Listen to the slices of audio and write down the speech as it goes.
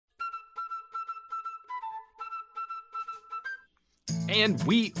And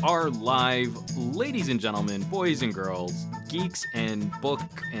we are live, ladies and gentlemen, boys and girls, geeks and book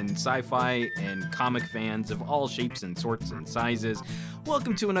and sci-fi and comic fans of all shapes and sorts and sizes.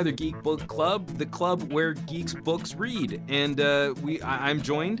 Welcome to another Geek Book Club, the club where geeks books read. And I'm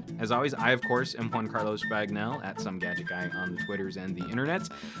joined, as always, I of course am Juan Carlos Bagnell at Some Gadget Guy on the Twitters and the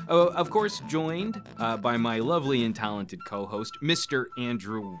internets. Of course, joined by my lovely and talented co-host, Mr.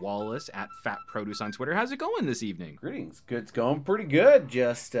 Andrew Wallace at Fat Produce on Twitter. How's it going this evening? Greetings. Good. It's going pretty good.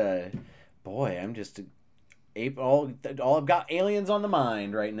 Just, boy, I'm just all I've got aliens on the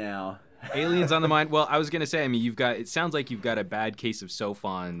mind right now. Aliens on the mind. Well, I was gonna say, I mean, it sounds like you've got a bad case of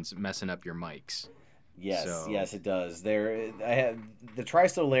Sophons messing up your mics. Yes, So. yes, it does. The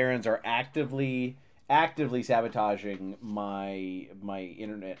Trisolarans are actively sabotaging my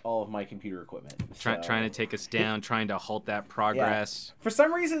internet, all of my computer equipment. Trying to take us down, trying to halt that progress. Yeah. For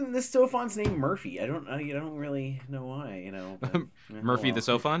some reason, this Sophon's named Murphy. I don't really know why. But, Murphy the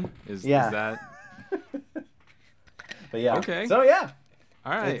Sophon is that? But yeah. Okay. So yeah.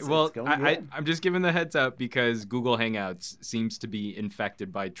 All right. It's going good. I'm just giving the heads up because Google Hangouts seems to be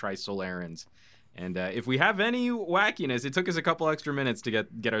infected by Trisolarans. And if we have any wackiness, it took us a couple extra minutes to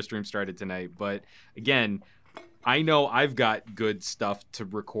get our stream started tonight. But again, I know I've got good stuff to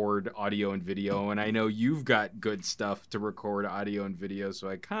record audio and video, and I know you've got good stuff to record audio and video, so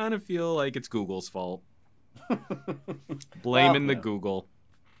I kind of feel like it's Google's fault. Blaming the Google.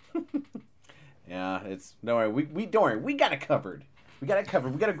 Yeah, don't worry. We don't worry. We got it covered. We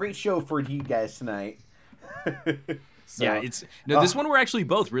got a great show for you guys tonight. This one we're actually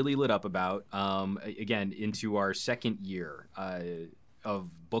both really lit up about. Again, into our second year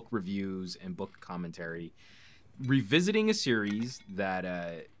of book reviews and book commentary, revisiting a series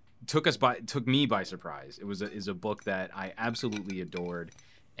that took me by surprise. It is a book that I absolutely adored.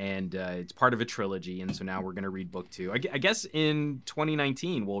 And it's part of a trilogy, and so now we're going to read book 2. I guess in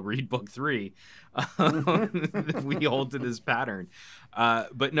 2019 we'll read book 3. We hold to this pattern.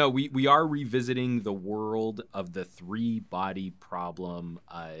 But no, we are revisiting the world of the 3-body problem.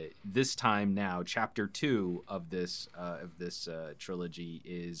 This time now, chapter 2 of this trilogy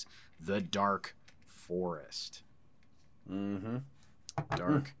is The Dark Forest. Mm-hmm.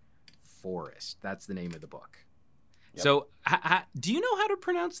 Dark Forest. That's the name of the book. Yep. So, do you know how to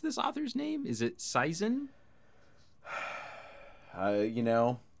pronounce this author's name? Is it Saizen? I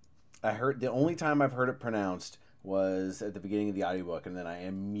heard the only time I've heard it pronounced was at the beginning of the audiobook, and then I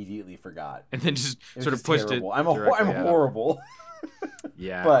immediately forgot. And then just sort of pushed terrible. it. I'm horrible.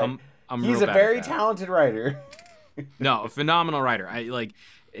 Yeah, but I'm he's real a bad very at that. talented writer. No, a phenomenal writer.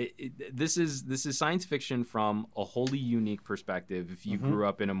 This is science fiction from a wholly unique perspective. If you grew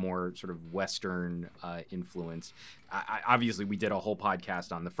up in a more sort of Western influence, obviously we did a whole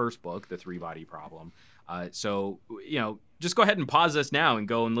podcast on the first book, The 3-Body Problem. So just go ahead and pause us now and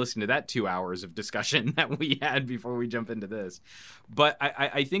go and listen to that 2 hours of discussion that we had before we jump into this. But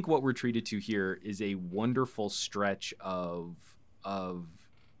I think what we're treated to here is a wonderful stretch of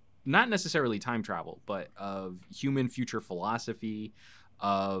not necessarily time travel, but of human future philosophy,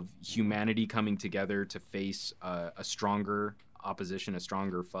 of humanity coming together to face a stronger opposition, a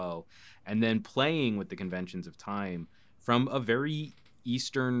stronger foe, and then playing with the conventions of time from a very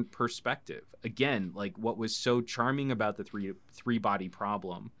Eastern perspective. Again, like what was so charming about the 3-body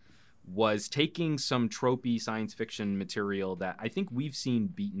problem was taking some tropey science fiction material that I think we've seen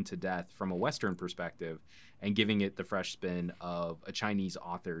beaten to death from a Western perspective and giving it the fresh spin of a Chinese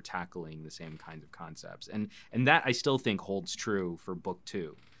author tackling the same kinds of concepts. And that I still think holds true for book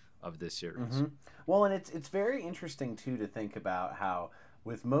 2 of this series. Mm-hmm. Well, and it's very interesting, too, to think about how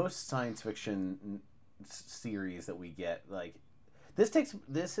with most science fiction series that we get, like,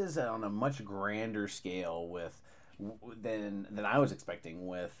 this is on a much grander scale than I was expecting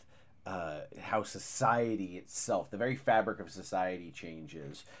with how society itself, the very fabric of society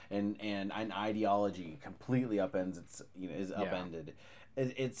changes, and an ideology completely is upended.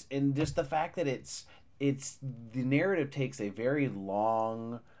 It's and just the fact that it's the narrative takes a very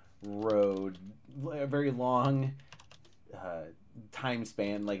long road, a very long time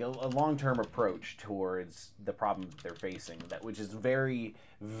span, like a long-term approach towards the problems they're facing, which is very,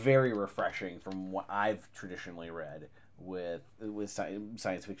 very refreshing from what I've traditionally read with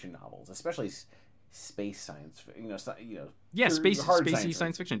science fiction novels, especially space science, spacey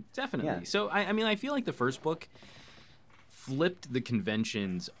science fiction, definitely. Yeah. So I feel like the first book flipped the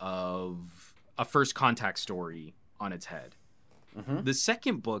conventions of a first contact story on its head. Mm-hmm. The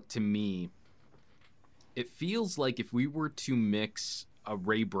second book, to me, it feels like if we were to mix a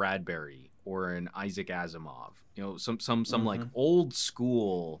Ray Bradbury or an Isaac Asimov, some like old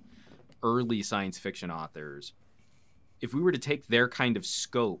school early science fiction authors, if we were to take their kind of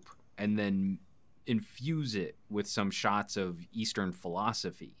scope and then infuse it with some shots of Eastern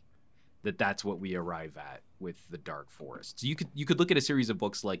philosophy, that's what we arrive at with the Dark Forest. So you could look at a series of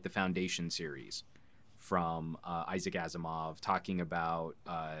books like the Foundation series from Isaac Asimov, talking about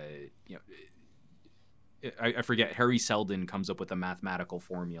I forget, Harry Seldon comes up with a mathematical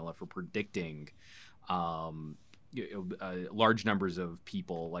formula for predicting large numbers of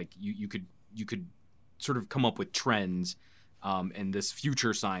people. Like you could sort of come up with trends, and this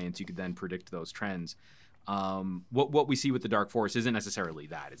future science, you could then predict those trends. What we see with the Dark Forest isn't necessarily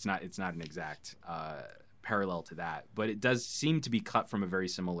that. It's not an exact parallel to that, but it does seem to be cut from a very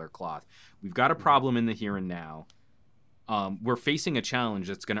similar cloth. We've got a problem in the here and now. We're facing a challenge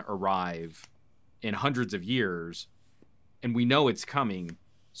that's going to arrive in hundreds of years, and we know it's coming.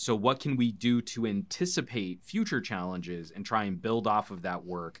 So what can we do to anticipate future challenges and try and build off of that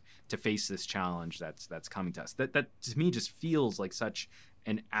work to face this challenge that's coming to us? That to me just feels like such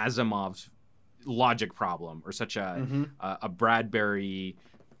an Asimov's logic problem, or such a Bradbury,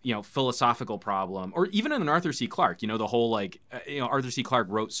 philosophical problem, or even in an Arthur C. Clarke, the whole Arthur C. Clarke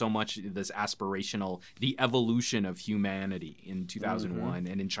wrote so much this aspirational, the evolution of humanity in 2001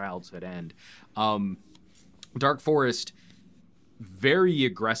 and in Childhood End. Dark Forest very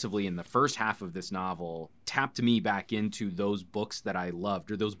aggressively in the first half of this novel tapped me back into those books that I loved,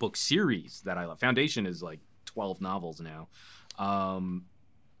 or those book series that I love. Foundation is like 12 novels now.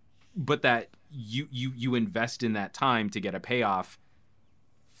 But that you invest in that time to get a payoff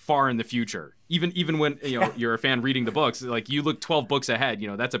far in the future. Even when you're a fan reading the books, like you look 12 books ahead,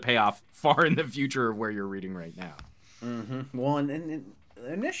 that's a payoff far in the future of where you're reading right now. Mm-hmm. Well, and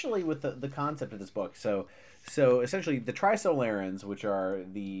initially with the concept of this book, so essentially the Trisolarans, which are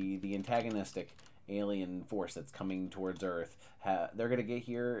the antagonistic alien force that's coming towards Earth, they're going to get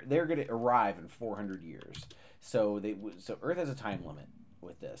here. They're going to arrive in 400 years. So Earth has a time limit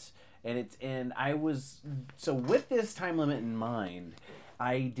with this, with this time limit in mind,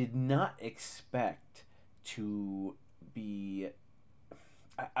 I did not expect to be.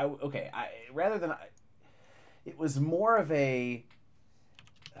 It was more of a.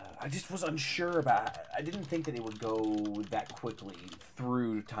 I just was unsure about. I didn't think that it would go that quickly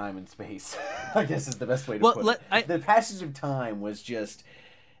through time and space. I guess is the best way to put it. The passage of time was just.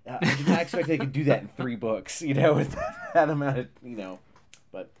 I did not expect they could do that in 3 books. With that amount of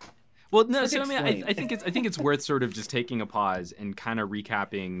but. Well, no. So I think it's worth sort of just taking a pause and kind of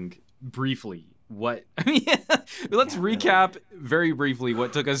recapping briefly let's recap very briefly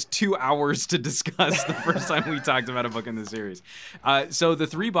what took us 2 hours to discuss the first time we talked about a book in the series. So the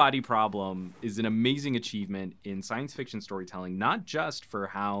 3-body problem is an amazing achievement in science fiction storytelling, not just for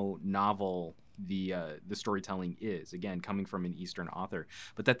how novel the storytelling is, again, coming from an Eastern author,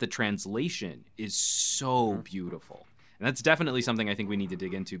 but that the translation is so beautiful. And that's definitely something I think we need to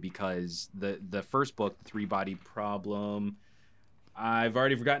dig into, because the first book, The 3-Body Problem, I've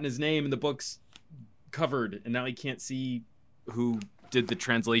already forgotten his name, and the book's covered, and now I can't see who did the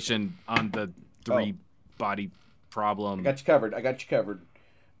translation on the 3-Body Problem. I got you covered. It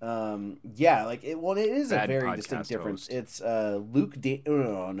is a very distinct difference. Host. It's Luke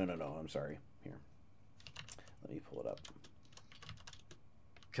No, I'm sorry. Here. Let me pull it up.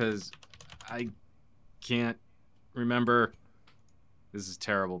 Because I can't remember. This is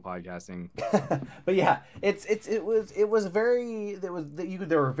terrible podcasting. But yeah, there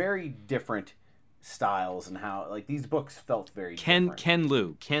were very different styles and how these books felt very different. Ken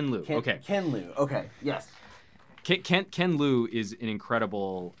Liu. Okay. Ken Liu. Okay. Yes. Ken Liu is an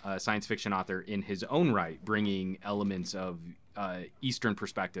incredible science fiction author in his own right, bringing elements of Eastern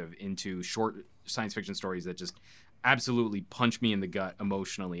perspective into short science fiction stories that just absolutely punch me in the gut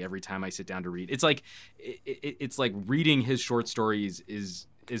emotionally every time I sit down to read. It's like reading his short stories is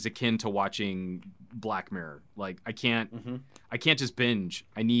akin to watching Black Mirror. Like I can't just binge.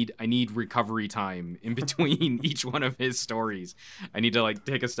 I need recovery time in between each one of his stories. I need to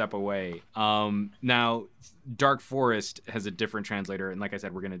take a step away. Now Dark Forest has a different translator, and like I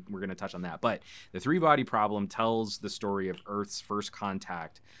said, we're gonna touch on that. But the 3-Body Problem tells the story of Earth's first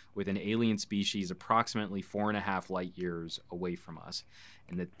contact with an alien species approximately 4.5 light years away from us,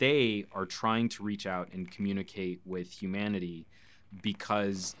 and that they are trying to reach out and communicate with humanity,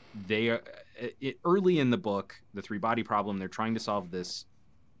 because they are early in the book, The 3-Body Problem, they're trying to solve this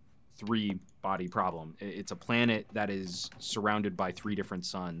 3-body problem. It's a planet that is surrounded by 3 different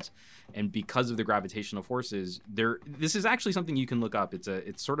suns, and because of the gravitational forces, this is actually something you can look up.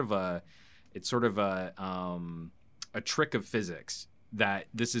 It's sort of a trick of physics. that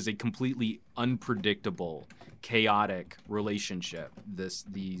this is a completely unpredictable, chaotic relationship.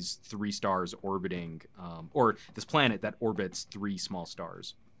 These three stars orbiting, or this planet that orbits three small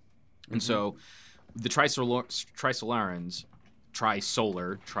stars. And so the Trisolarans,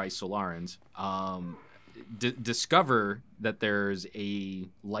 discover that there's a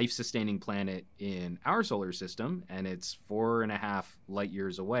life-sustaining planet in our solar system, and it's 4.5 light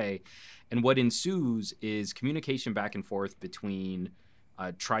years away. And what ensues is communication back and forth between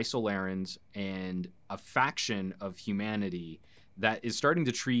Trisolarans and a faction of humanity that is starting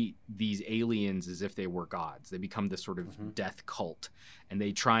to treat these aliens as if they were gods. They become this sort of death cult, and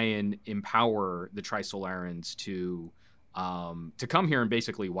they try and empower the Trisolarans to come here and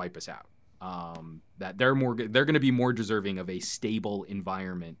basically wipe us out. That they're going to be more deserving of a stable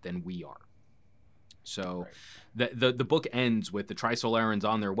environment than we are. So the book ends with the Trisolarans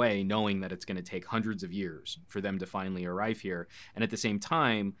on their way, knowing that it's going to take hundreds of years for them to finally arrive here. And at the same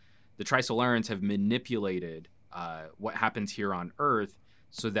time, the Trisolarans have manipulated what happens here on Earth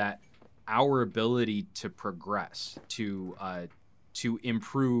so that our ability to progress, to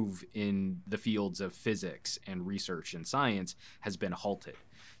improve in the fields of physics and research and science has been halted.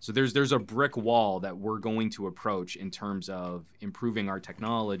 So there's a brick wall that we're going to approach in terms of improving our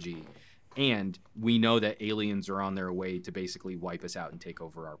technology, and we know that aliens are on their way to basically wipe us out and take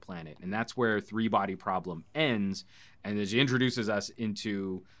over our planet. And that's where Three Body Problem ends, and it introduces us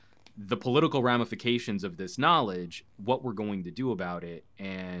into the political ramifications of this knowledge, what we're going to do about it,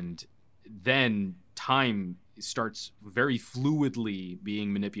 and then time starts very fluidly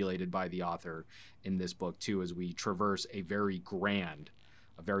being manipulated by the author in this book too, as we traverse a very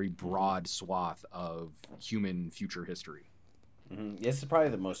broad swath of human future history. This is probably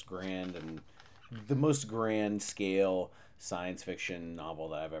the most grand scale science fiction novel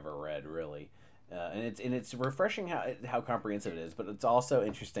that I've ever read, really. And it's refreshing how comprehensive it is, but it's also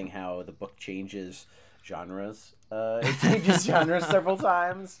interesting how the book changes genres. It changes genres several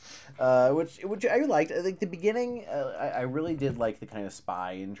times, which I liked. Like the beginning, I really did like the kind of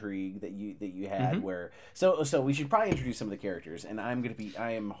spy intrigue that you had. Where so we should probably introduce some of the characters, and I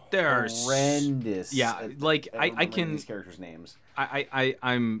am horrendous. Yeah, like I can these characters' names.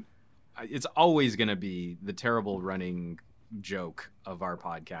 I'm. It's always gonna be the terrible running joke of our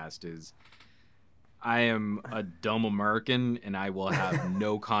podcast is, I am a dumb American, and I will have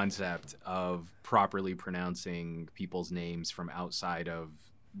no concept of properly pronouncing people's names from outside of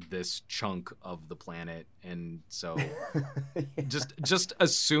this chunk of the planet. And so just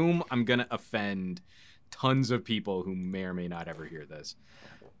assume I'm going to offend tons of people who may or may not ever hear this.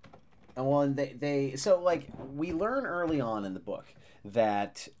 Well, and so like we learn early on in the book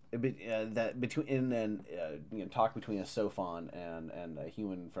that between talk between a Sophon and a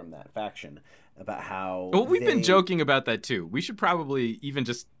human from that faction about how. Well, we've been joking about that too. We should probably even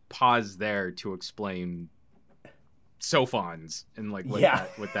just pause there to explain Sophons and like what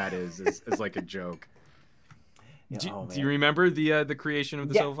that is like a joke. Do you remember the creation of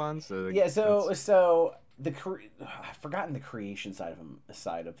the Sophons? So I've forgotten the creation side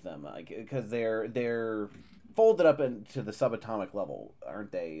of them, like because they're folded up into the subatomic level,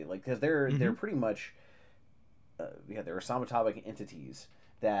 aren't they? Like because they're pretty much they're subatomic entities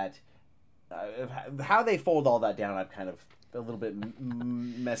that how they fold all that down. I'm kind of a little bit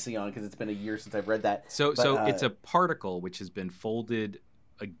messy on because it's been a year since I've read that. So it's a particle which has been folded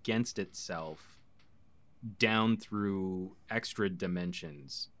against itself down through extra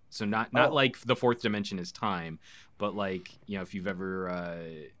dimensions. So not like the fourth dimension is time, but like, you know, if you've ever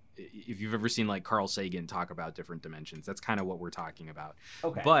seen like Carl Sagan talk about different dimensions, that's kind of what we're talking about.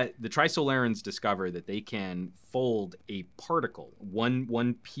 Okay. But the Trisolarans discover that they can fold a particle,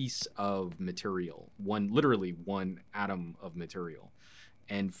 one piece of material, literally one atom of material,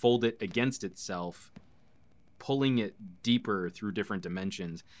 and fold it against itself, pulling it deeper through different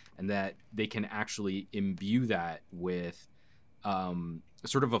dimensions, and that they can actually imbue that with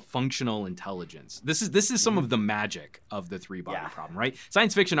sort of a functional intelligence. This is some of the magic of the Three Body Problem, right?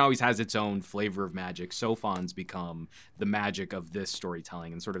 Science fiction always has its own flavor of magic. Sophons become the magic of this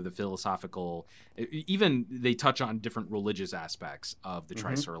storytelling and sort of the philosophical. Even they touch on different religious aspects of the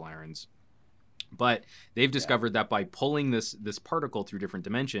Trisolarans. But they've discovered that by pulling this particle through different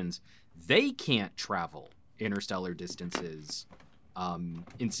dimensions, they can't travel interstellar distances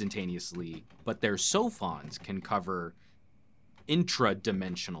instantaneously, but their Sophons can cover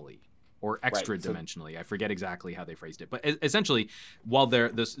intradimensionally or extra-dimensionally. I forget exactly how they phrased it. But essentially, while the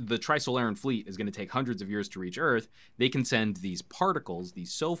Trisolaran fleet is going to take hundreds of years to reach Earth, they can send these particles,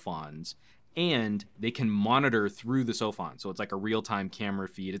 these Sophons, and they can monitor through the Sophon. So it's like a real-time camera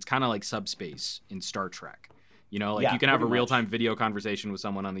feed. It's kind of like subspace in Star Trek. You know, like Yeah, you can have a pretty much. real-time video conversation with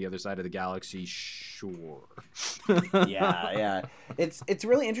someone on the other side of the galaxy. Sure. Yeah. It's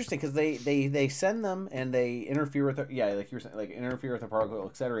really interesting because they send them and they interfere with like you were saying, like interfere with the particle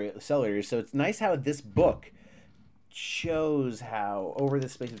accelerators. So it's nice how this book shows how over the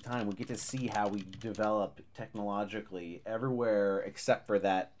space of time we get to see how we develop technologically everywhere except for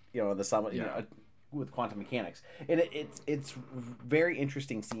that, you know, the summit, you know, with quantum mechanics. And it's very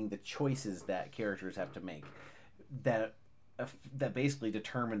interesting seeing the choices that characters have to make that basically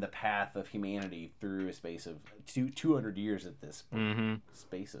determine the path of humanity through a space of 200 years at this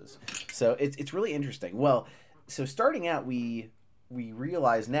spaces. So it's really interesting. Well, so starting out, we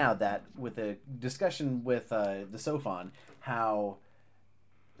realize now that with a discussion with the Sophon, how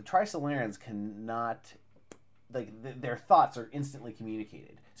the Trisolarans cannot, like, their thoughts are instantly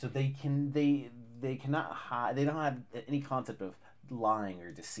communicated. So they cannot hide. They don't have any concept of lying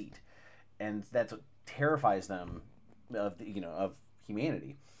or deceit, and that's what terrifies them of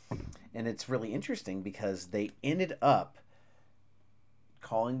humanity. And it's really interesting because they ended up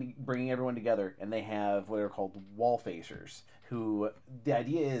bringing everyone together, and they have what are called wall facers, who the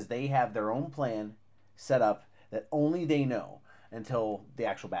idea is they have their own plan set up that only they know until the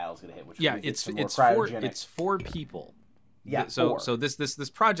actual battle's going to hit. Which it's four people. Yeah. So this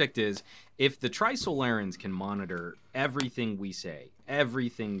project is, if the Trisolarans can monitor everything we say,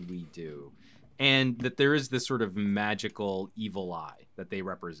 everything we do, and that there is this sort of magical evil eye that they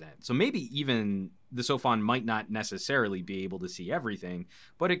represent. So maybe even the Sophon might not necessarily be able to see everything,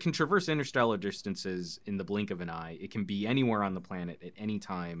 but it can traverse interstellar distances in the blink of an eye. It can be anywhere on the planet at any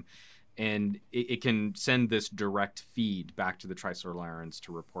time, and it can send this direct feed back to the Trisolarans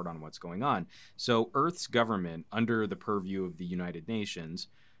to report on what's going on. So Earth's government, under the purview of the United Nations,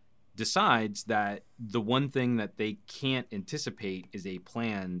 decides that the one thing that they can't anticipate is a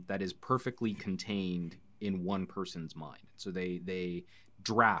plan that is perfectly contained in one person's mind. So they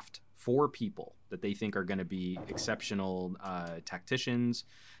draft 4 people that they think are going to be exceptional tacticians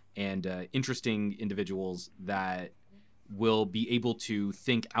and interesting individuals that will be able to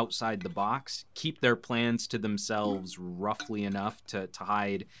think outside the box, keep their plans to themselves roughly enough to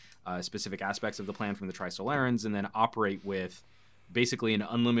hide specific aspects of the plan from the Trisolarans, and then operate with basically an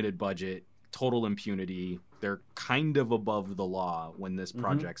unlimited budget, total impunity. They're kind of above the law when this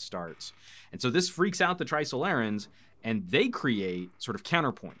project starts. And so this freaks out the Trisolarans, and they create sort of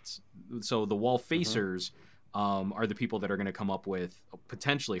counterpoints. So the wall facers are the people that are going to come up with,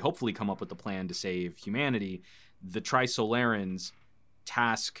 hopefully come up with the plan to save humanity. The Trisolarans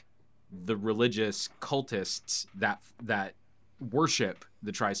task the religious cultists that worship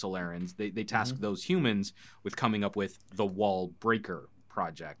the Trisolarans. They task those humans with coming up with the Wall Breaker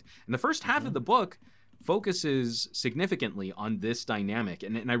project. And the first half of the book focuses significantly on this dynamic.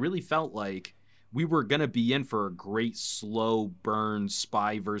 And I really felt like we were going to be in for a great slow burn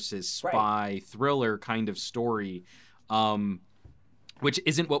spy versus spy thriller kind of story, which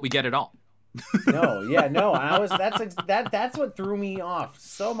isn't what we get at all. No. And that's what threw me off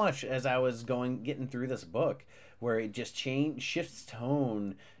so much as I was getting through this book, where it just shifts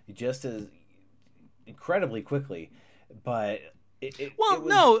tone just as incredibly quickly. But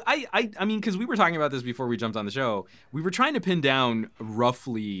I mean, because we were talking about this before we jumped on the show. We were trying to pin down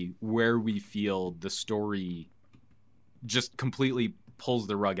roughly where we feel the story just completely pulls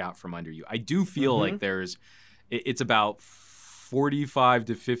the rug out from under you. I do feel like it's about 45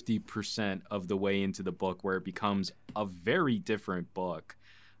 to 50% of the way into the book where it becomes a very different book.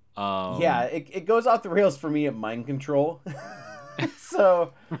 It goes off the rails for me at Mind Control.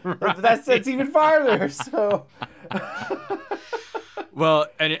 So that's even farther. So well,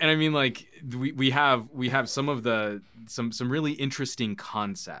 and I mean, like, we have some of some really interesting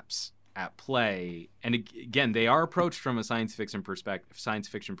concepts at play, and again, they are approached from a science fiction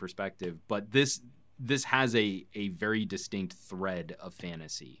perspective, but this has a very distinct thread of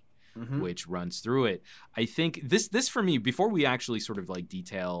fantasy which runs through it. I think this for me, before we actually sort of like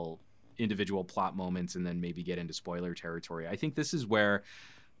detail individual plot moments and then maybe get into spoiler territory, I think this is where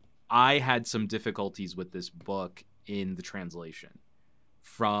I had some difficulties with this book in the translation.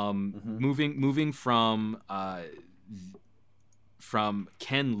 From moving from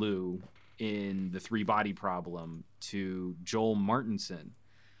Ken Liu in the 3-Body Problem to Joel Martinson.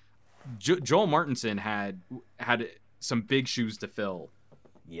 Joel Martinson had some big shoes to fill.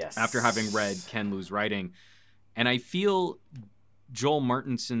 Yes. After having read Ken Liu's writing, and I feel Joel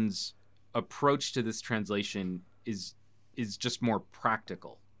Martinson's approach to this translation is just more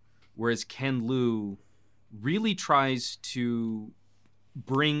practical, whereas Ken Liu really tries to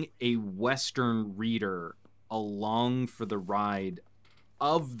bring a Western reader along for the ride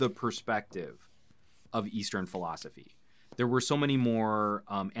of the perspective of Eastern philosophy. There were so many more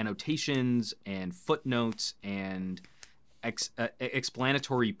annotations and footnotes and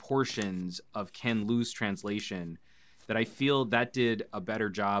explanatory portions of Ken Liu's translation that I feel that did a better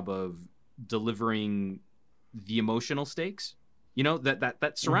job of delivering the emotional stakes. You know,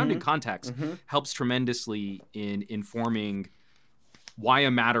 that surrounding context helps tremendously in informing why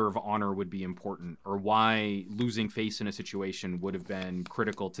a matter of honor would be important, or why losing face in a situation would have been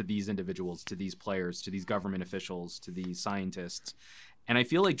critical to these individuals, to these players, to these government officials, to these scientists. And I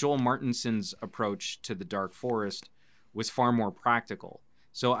feel like Joel Martinson's approach to the Dark Forest was far more practical.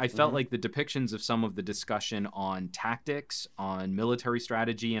 So I felt like the depictions of some of the discussion on tactics, on military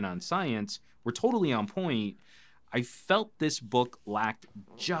strategy, and on science were totally on point. I felt this book lacked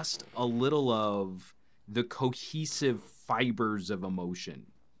just a little of the cohesive fibers of emotion,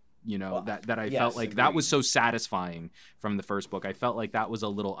 you know, that I felt like that was so satisfying from the first book. I felt like that was a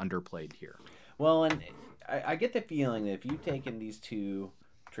little underplayed here. Well, and I get the feeling that if you've taken these two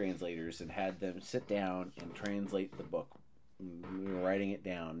translators and had them sit down and translate the book, writing it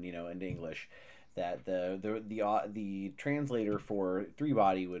down, you know, into English, that the translator for Three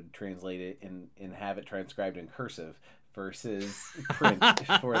Body would translate it and have it transcribed in cursive versus print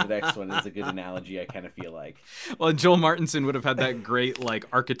for the next one is a good analogy, I kind of feel like. Well, Joel Martinson would have had that great, like,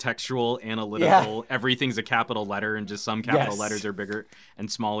 architectural, analytical, everything's a capital letter and just some capital letters are bigger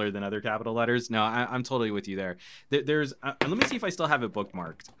and smaller than other capital letters. No, I'm totally with you there. There's let me see if I still have it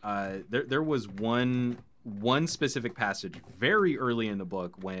bookmarked. There was one specific passage very early in the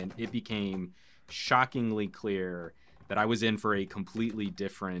book when it became shockingly clear that I was in for a completely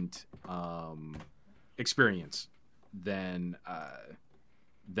different experience than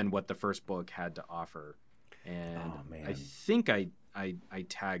what the first book had to offer, and I think I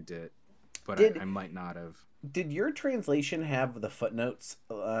tagged it, but I might not have. Did your translation have the footnotes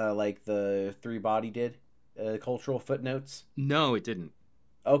like the Three Body did, cultural footnotes? No, it didn't.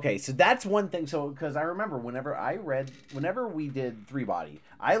 Okay, so that's one thing. So because I remember whenever we did Three Body,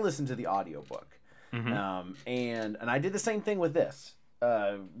 I listened to the audiobook, and I did the same thing with this.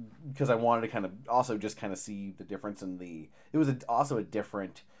 Because I wanted to kind of see the difference in it was also a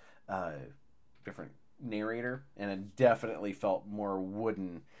different narrator, and it definitely felt more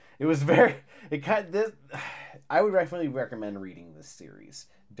wooden. It was I would definitely recommend reading this series.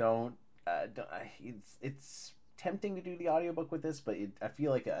 It's tempting to do the audiobook with this, but I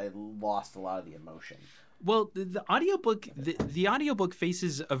feel like I lost a lot of the emotion. Well, the audiobook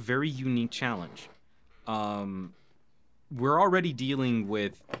faces a very unique challenge. We're already dealing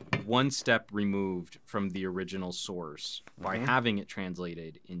with one step removed from the original source by having it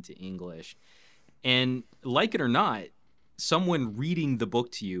translated into English. And like it or not, someone reading the book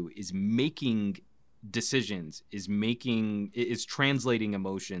to you is making decisions, is translating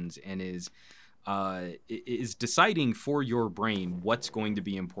emotions, and is deciding for your brain what's going to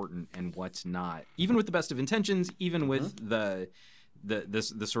be important and what's not. Even with the best of intentions, even with the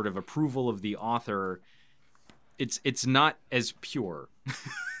sort of approval of the author, it's not as pure.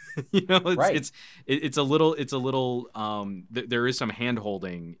 You know, it's a little there is some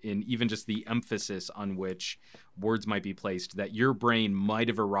hand-holding in even just the emphasis on which words might be placed, that your brain might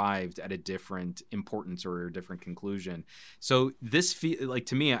have arrived at a different importance or a different conclusion. So this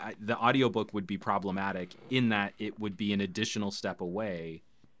to me, the audiobook would be problematic in that it would be an additional step away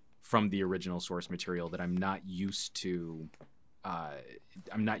from the original source material that I'm not used to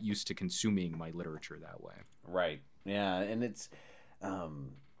consuming my literature that way. Right. Yeah, and it's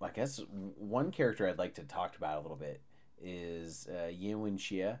I guess one character I'd like to talk about a little bit is Yin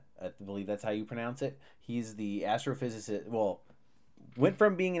Xie. I believe that's how you pronounce it. He's the astrophysicist. Well, went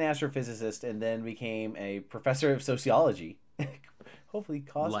from being an astrophysicist and then became a professor of sociology. Hopefully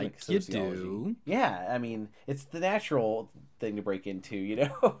cosmic like sociology. You do. Yeah, I mean, it's the natural thing to break into, you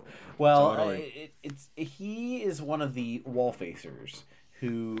know? Well, totally. He is one of the wall facers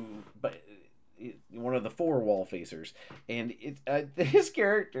one of the 4 wall facers, and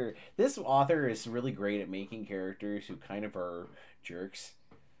this author is really great at making characters who kind of are jerks.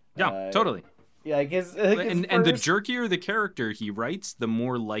 Yeah, totally. Yeah, and the jerkier the character he writes, the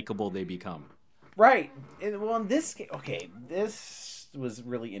more likable they become. Right. And well, this was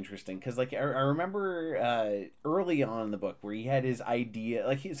really interesting because, like, I remember early on in the book where he had his idea,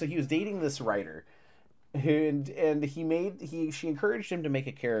 like, he was dating this writer. And she encouraged him to make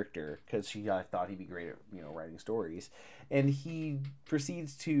a character because she thought he'd be great at, you know, writing stories, and he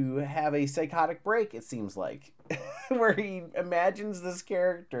proceeds to have a psychotic break, it seems like, where he imagines this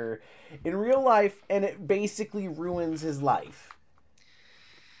character in real life, and it basically ruins his life.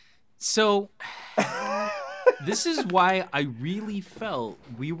 So This is why I really felt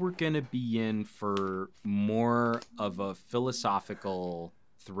we were going to be in for more of a philosophical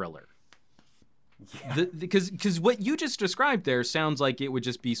thriller. Yeah. Because what you just described there sounds like it would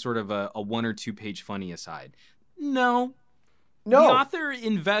just be sort of a 1 or 2 page funny aside. No. The author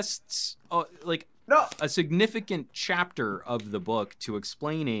invests a significant chapter of the book to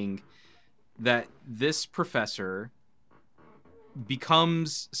explaining that this professor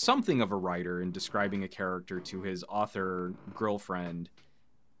becomes something of a writer in describing a character to his author girlfriend,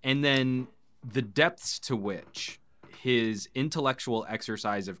 and then the depths to which his intellectual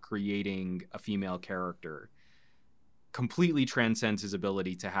exercise of creating a female character completely transcends his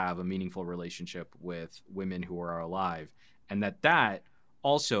ability to have a meaningful relationship with women who are alive, and that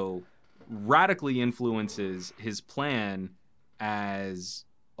also radically influences his plan as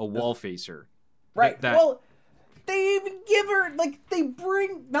a wall facer. Right. Well, they even give her, they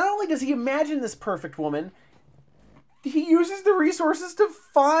bring, not only does he imagine this perfect woman, he uses the resources to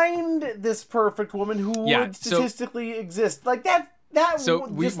find this perfect woman who would statistically exist.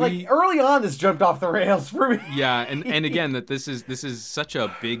 Early on, this jumped off the rails for me. Yeah, and again, that this is such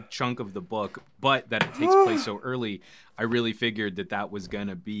a big chunk of the book, but that it takes place so early, I really figured that was going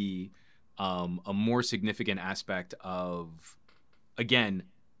to be a more significant aspect of, again,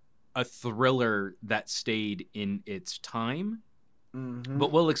 a thriller that stayed in its time. Mm-hmm.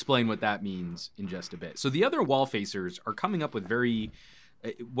 But we'll explain what that means in just a bit. So the other wall facers are coming up with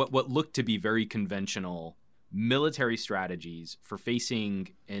what look to be very conventional military strategies for facing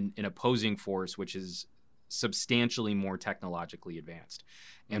an opposing force which is substantially more technologically advanced.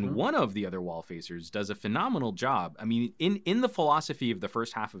 And one of the other wall facers does a phenomenal job. I mean, in the philosophy of the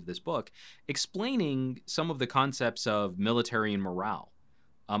first half of this book, explaining some of the concepts of military and morale.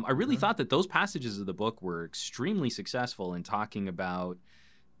 I really thought that those passages of the book were extremely successful in talking about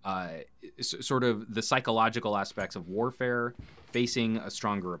sort of the psychological aspects of warfare, facing a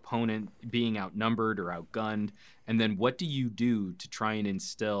stronger opponent, being outnumbered or outgunned, and then what do you do to try and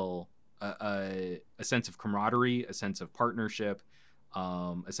instill a sense of camaraderie, a sense of partnership,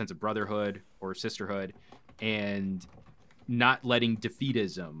 a sense of brotherhood or sisterhood, and not letting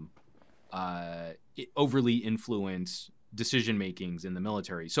defeatism overly influence decision makings in the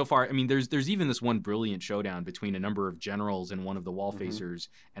military. So far, I mean, there's even this one brilliant showdown between a number of generals and one of the wall facers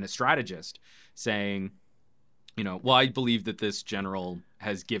and a strategist saying, well, I believe that this general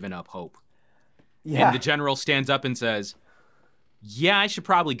has given up hope. Yeah. And the general stands up and says, yeah, I should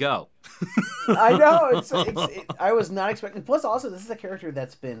probably go. I know. I was not expecting. Plus, also, this is a character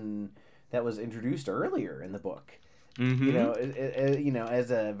that was introduced earlier in the book. Mm-hmm.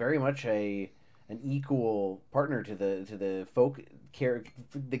 As a very much an equal partner to the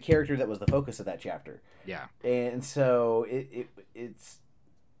character that was the focus of that chapter. Yeah. And so it's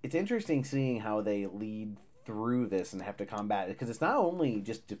interesting seeing how they lead through this and have to combat it, because it's not only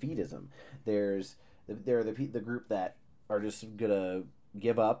just defeatism. There are the group that are just gonna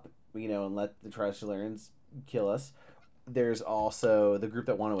give up, and let the Trisolarans kill us. There's also the group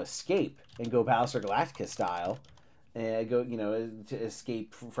that want to escape and go Battlestar Galactica style, and go, to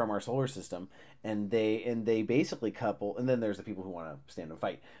escape from our solar system. And they basically couple, and then there's the people who want to stand and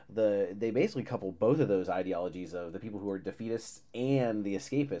fight. They basically couple both of those ideologies of the people who are defeatists and the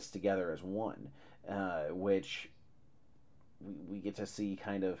escapists together as one, which we get to see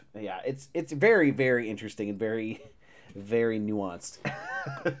kind of. Yeah, it's very, very interesting and very, very nuanced.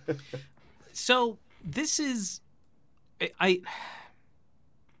 So this is,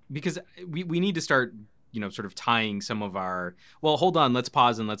 because we need to start, sort of tying some of our, well, hold on, let's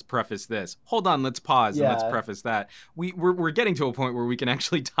pause and let's preface this. Hold on, let's pause and let's preface that. We're getting to a point where we can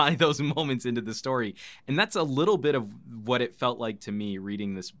actually tie those moments into the story. And that's a little bit of what it felt like to me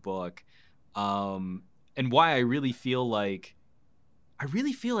reading this book. And why I really feel like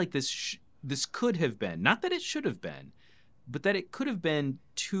this could have been, not that it should have been, but that it could have been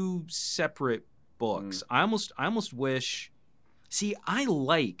 2 separate books. I almost wish, I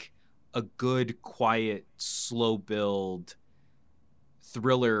like a good, quiet, slow build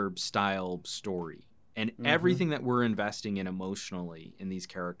thriller style story. And everything that we're investing in emotionally in these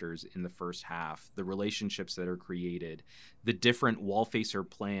characters in the first half, the relationships that are created, the different wall facer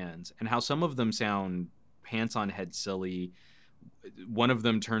plans, and how some of them sound pants on head silly. One of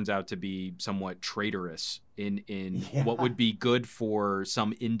them turns out to be somewhat traitorous in what would be good for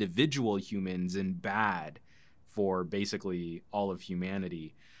some individual humans and bad for basically all of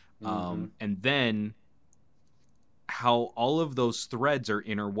humanity. And then how all of those threads are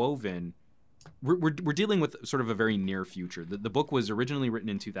interwoven. We're dealing with sort of a very near future. The book was originally written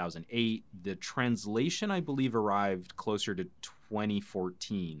in 2008. The translation, I believe, arrived closer to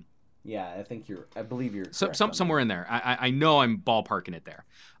 2014. Yeah, I believe you're somewhere in there. I know I'm ballparking it there.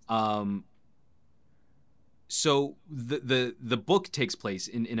 So the book takes place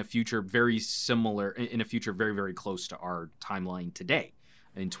in a future very similar, in a future very, very close to our timeline today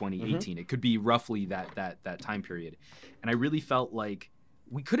in 2018. It could be roughly that time period. And I really felt like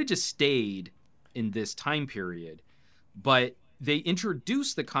we could have just stayed in this time period, but they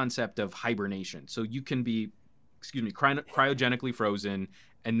introduced the concept of hibernation. So you can be, cryogenically frozen,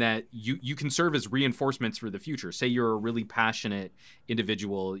 and that you can serve as reinforcements for the future. Say you're a really passionate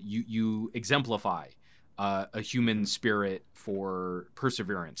individual, you exemplify a human spirit for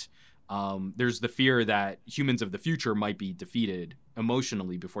perseverance. There's the fear that humans of the future might be defeated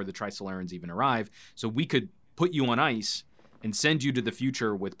emotionally before the Trisolarans even arrive. So we could put you on ice and send you to the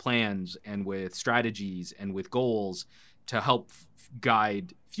future with plans and with strategies and with goals to help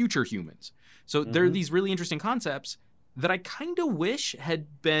guide future humans. So there are these really interesting concepts that I kind of wish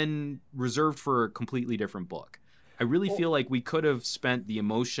had been reserved for a completely different book. I really feel like we could have spent the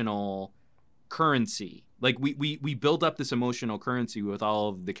emotional currency. Like we build up this emotional currency with all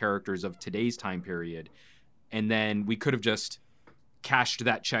of the characters of today's time period, and then we could have just cashed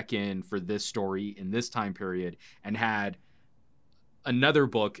that check in for this story in this time period and had another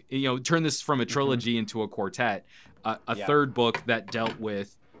book, turn this from a trilogy into a quartet, a third book that dealt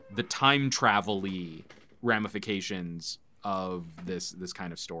with the time travel-y ramifications of this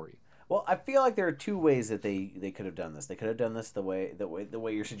kind of story. Well, I feel like there are two ways that they could have done this. They could have done this the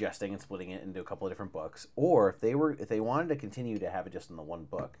way you're suggesting and splitting it into a couple of different books, or if they wanted to continue to have it just in the one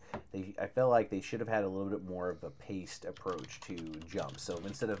book, I feel like they should have had a little bit more of a paced approach to jumps. So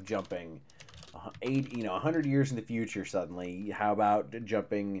instead of jumping 100 years in the future suddenly, how about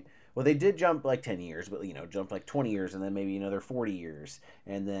jumping? Well, they did jump like 10 years, but jump like 20 years and then maybe another 40 years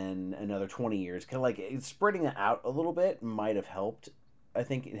and then another 20 years. Kind of like spreading it out a little bit might have helped, I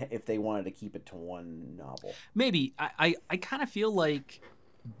think, if they wanted to keep it to one novel. Maybe. I kind of feel like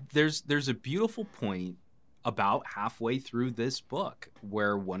there's a beautiful point about halfway through this book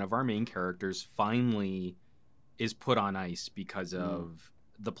where one of our main characters finally is put on ice because of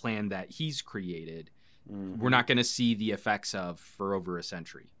the plan that he's created. We're not going to see the effects of for over a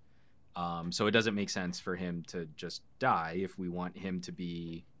century. So it doesn't make sense for him to just die if we want him to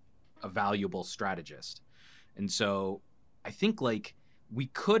be a valuable strategist. And so I think like we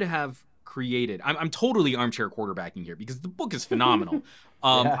could have created. I'm totally armchair quarterbacking here because the book is phenomenal.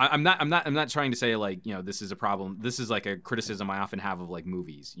 I'm not trying to say like this is a problem. This is like a criticism I often have of like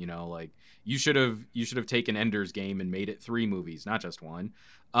movies. Like you should have taken Ender's Game and made it 3 movies, not just 1.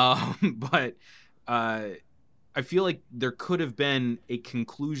 But I feel like there could have been a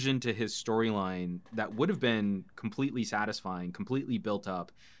conclusion to his storyline that would have been completely satisfying, completely built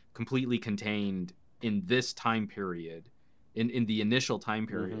up, completely contained in this time period, in the initial time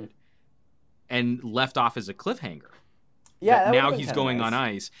period, and left off as a cliffhanger. Yeah, that now he's going on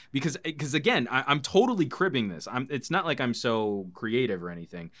ice because again, I'm totally cribbing this. It's not like I'm so creative or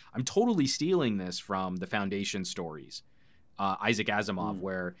anything. I'm totally stealing this from the Foundation stories. Isaac Asimov,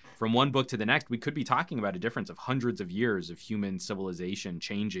 where from one book to the next, we could be talking about a difference of hundreds of years of human civilization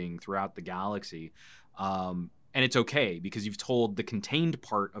changing throughout the galaxy. And it's okay because you've told the contained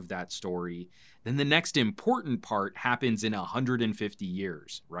part of that story. Then the next important part happens in 150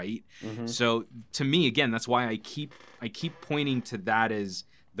 years, right? So to me, again, that's why I keep pointing to that as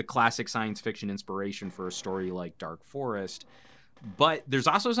the classic science fiction inspiration for a story like Dark Forest. But there's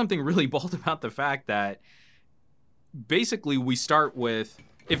also something really bold about the fact that basically we start with,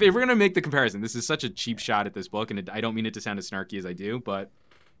 if we're going to make the comparison, this is such a cheap shot at this book, and I don't mean it to sound as snarky as I do, but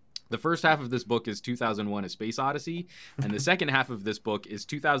the first half of this book is 2001: A Space Odyssey, and the second half of this book is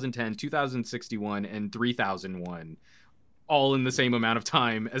 2010, 2061, and 3001, all in the same amount of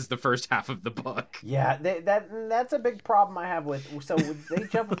time as the first half of the book. Yeah, that's a big problem I have with. So they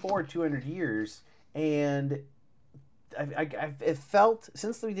jump forward 200 years, and it felt,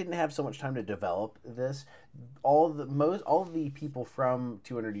 since we didn't have so much time to develop this, all of the people from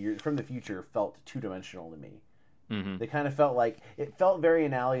 200 years from the future felt two-dimensional to me. They kind of felt like, it felt very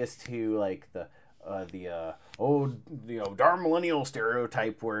analogous to like the Dark Millennial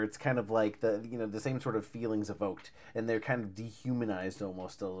stereotype, where it's kind of like the same sort of feelings evoked, and they're kind of dehumanized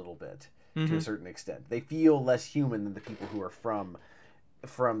almost a little bit to a certain extent. They feel less human than the people who are from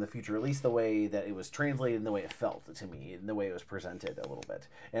the future, at least the way that it was translated and the way it felt to me and the way it was presented a little bit.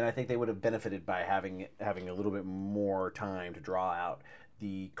 And I think they would have benefited by having a little bit more time to draw out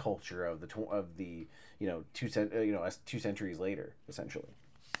the culture of the 2 centuries later, essentially.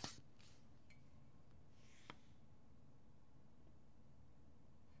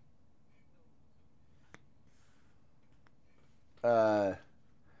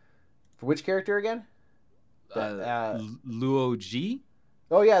 Which character again? Luo Ji.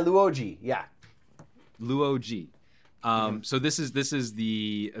 Oh yeah, Luo Ji. Yeah. Luo Ji. So this is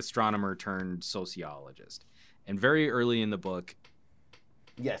the astronomer turned sociologist, and very early in the book.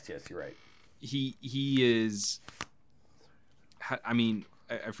 Yes, you're right. He is. I mean,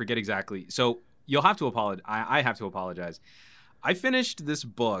 I forget exactly. So you'll have to apologize. I have to apologize. I finished this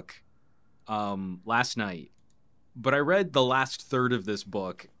book last night, but I read the last third of this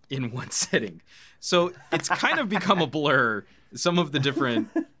book in one sitting. So it's kind of become a blur, some of the different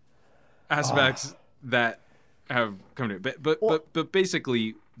aspects that have come to it. But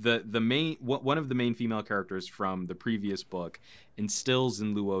basically the main one of the main female characters from the previous book instills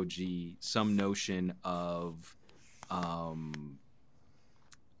in Luo Ji some notion of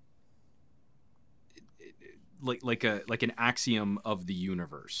like an axiom of the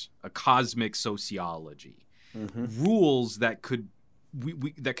universe, a cosmic sociology, rules that could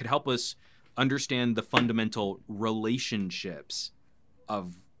that could help us understand the fundamental relationships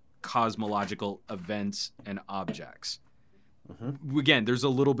of cosmological events and objects. Again, there's a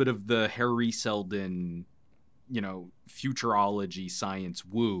little bit of the Harry Seldon, futurology science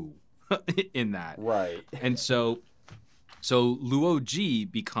woo in that. Right. And so Luo Ji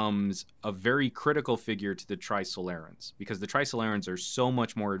becomes a very critical figure to the Trisolarans, because the Trisolarans are so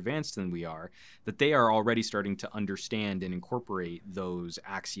much more advanced than we are that they are already starting to understand and incorporate those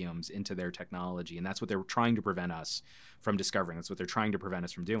axioms into their technology. And that's what they're trying to prevent us from discovering. That's what they're trying to prevent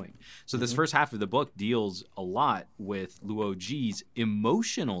us from doing. So this first half of the book deals a lot with Luo Ji's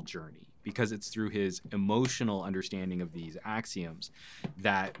emotional journey, because it's through his emotional understanding of these axioms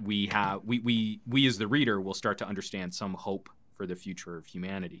that we as the reader will start to understand some hope for the future of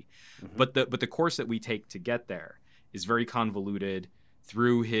humanity. But the course that we take to get there is very convoluted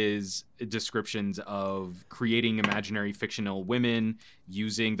through his descriptions of creating imaginary fictional women,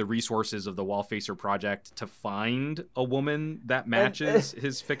 using the resources of the Wallfacer Project to find a woman that matches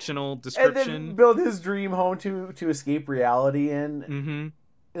his fictional description. And then build his dream home to escape reality in.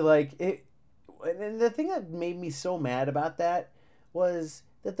 Like it, and the thing that made me so mad about that was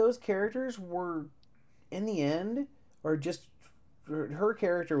that those characters were, in the end, or just her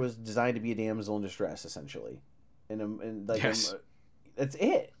character was designed to be a damsel in distress, essentially, that's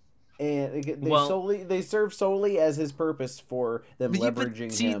it. And they serve solely as his purpose for them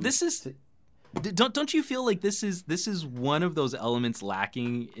leveraging him. This is. Don't you feel like this is one of those elements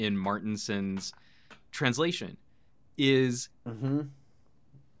lacking in Martinson's translation? Is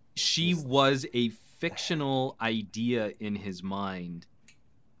she was a fictional idea in his mind.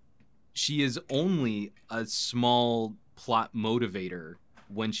 She is only a small plot motivator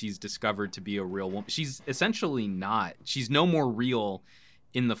when she's discovered to be a real woman. She's essentially not. She's no more real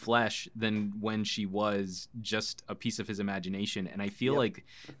in the flesh than when she was just a piece of his imagination. And I feel like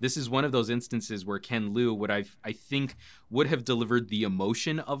this is one of those instances where Ken Liu I think would have delivered the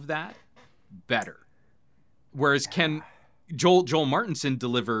emotion of that better. Whereas Joel Martinson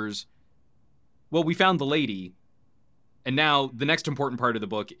delivers, well, we found the lady, and now the next important part of the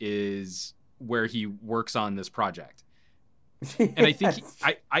book is where he works on this project. And I think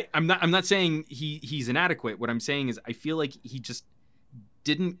I'm not saying he's inadequate. What I'm saying is I feel like he just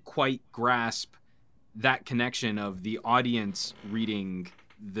didn't quite grasp that connection of the audience reading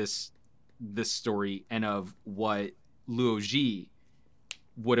this story and of what Luo Ji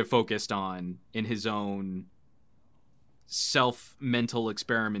would have focused on in his own self-mental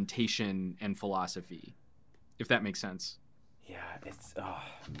experimentation and philosophy, if that makes sense. Yeah, it's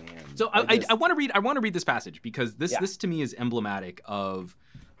man. So I want to read this passage because this to me is emblematic of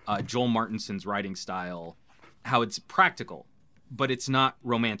Joel Martinson's writing style, how it's practical, but it's not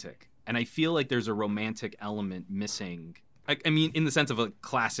romantic. And I feel like there's a romantic element missing. I mean, in the sense of a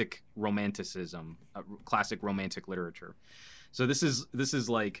classic romanticism, classic romantic literature. So this is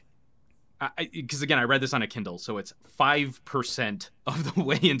like, because again, I read this on a Kindle, so it's 5% of the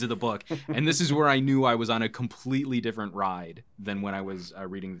way into the book, and this is where I knew I was on a completely different ride than when I was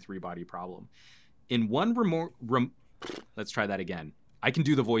reading The Three-Body Problem. In one let's try that again. I can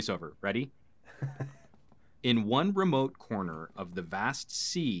do the voiceover. Ready? In one remote corner of the vast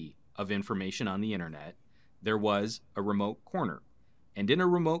sea of information on the internet, there was a remote corner, and in a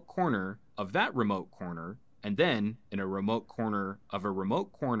remote corner of that remote corner, and then in a remote corner of a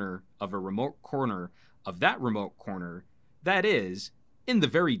remote corner of a remote corner of that remote corner, that is, in the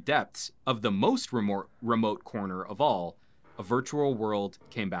very depths of the most remote corner of all, a virtual world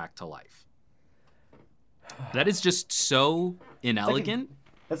came back to life. That is just so inelegant.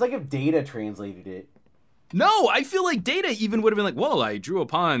 It's like if Data translated it. No, I feel like Data even would have been like, well, I drew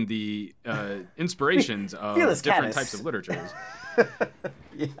upon the inspirations of different types of literatures.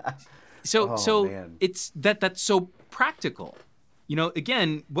 Yeah. So man. it's that's so practical. You know,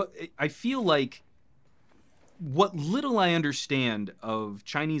 again, what I feel like, what little I understand of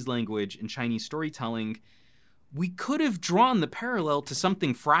Chinese language and Chinese storytelling, we could have drawn the parallel to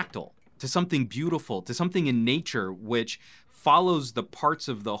something fractal, to something beautiful, to something in nature which follows the parts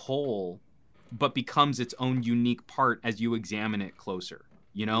of the whole but becomes its own unique part as you examine it closer.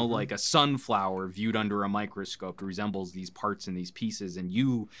 You know, like a sunflower viewed under a microscope resembles these parts and these pieces, and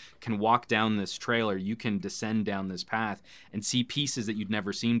you can walk down this trail, or you can descend down this path and see pieces that you'd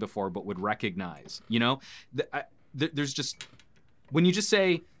never seen before but would recognize. You know, there's just, when you just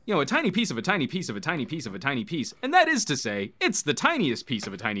say, you know, a tiny piece of a tiny piece of a tiny piece of a tiny piece, and that is to say, it's the tiniest piece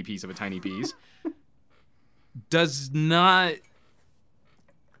of a tiny piece of a tiny piece, does not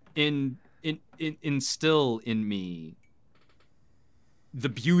instill in me the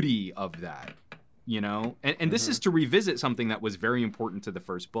beauty of that, you know? And this is to revisit something that was very important to the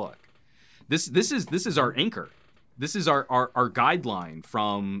first book. This is our anchor. This is our guideline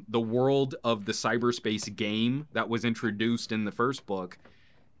from the world of the cyberspace game that was introduced in the first book,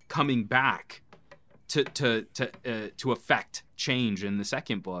 coming back to affect change in the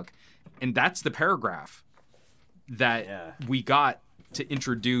second book. And that's the paragraph that we got to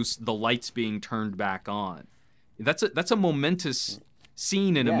introduce the lights being turned back on. That's a momentous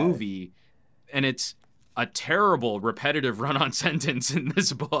scene in a movie, and it's a terrible repetitive run-on sentence in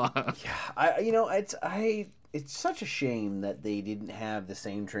this book. It's such a shame that they didn't have the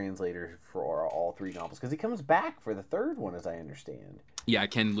same translator for all three novels, because he comes back for the third one, as I understand. Yeah,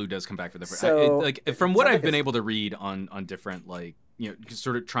 Ken Liu does come back for the first. So, from what I've been able to read on different, like, you know,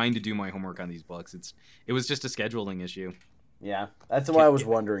 sort of trying to do my homework on these books, it was just a scheduling issue. Yeah, that's why I was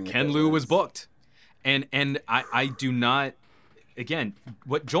wondering. Ken Liu was booked, and I do not. Again,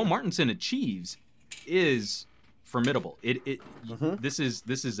 what Joel Martinson achieves is formidable. This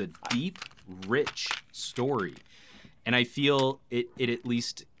is a deep, rich story, and I feel it at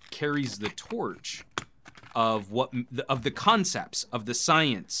least carries the torch of the concepts, of the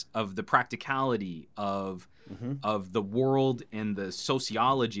science, of the practicality of the world and the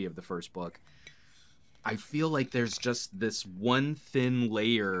sociology of the first book. I feel like there's just this one thin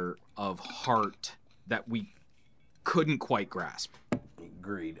layer of heart that we couldn't quite grasp.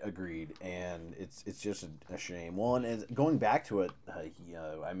 Agreed, and it's just a shame. Well, and going back to it,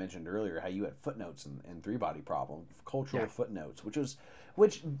 I mentioned earlier how you had footnotes in Three Body Problem, cultural footnotes,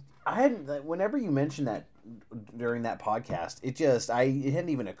 which I hadn't. Whenever you mentioned that during that podcast, it hadn't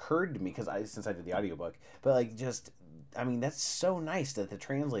even occurred to me, since I did the audiobook. But that's so nice that the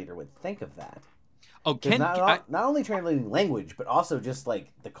translator would think of that. Oh, not only translating language, but also just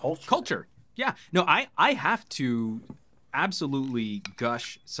like the culture. Culture. Yeah. No, I have to absolutely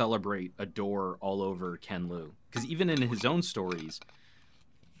gush, celebrate, adore all over Ken Liu. Because even in his own stories,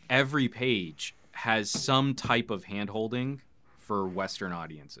 every page has some type of hand-holding for Western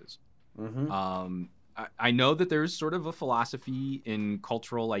audiences. I know that there's sort of a philosophy in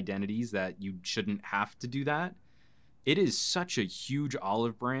cultural identities that you shouldn't have to do that. It is such a huge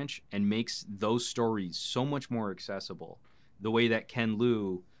olive branch and makes those stories so much more accessible. The way that Ken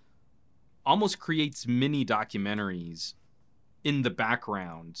Liu almost creates mini documentaries in the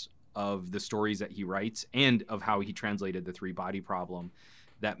background of the stories that he writes and of how he translated the Three Body Problem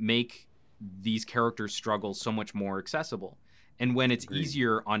that make these characters' struggles so much more accessible. And when it's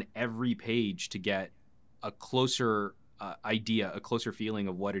easier on every page to get a closer idea, a closer feeling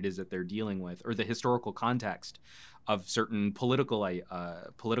of what it is that they're dealing with, or the historical context of certain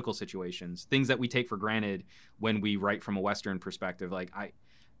political situations, things that we take for granted when we write from a Western perspective. Like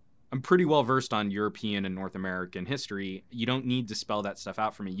I'm pretty well versed on European and North American history. You don't need to spell that stuff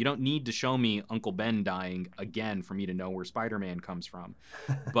out for me. You don't need to show me Uncle Ben dying again for me to know where Spider-Man comes from.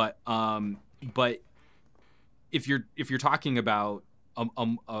 But if you're talking about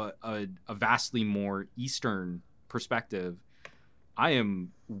a vastly more Eastern perspective, I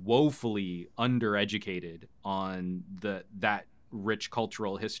am woefully undereducated on that rich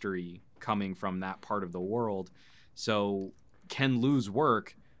cultural history coming from that part of the world. So Ken Liu's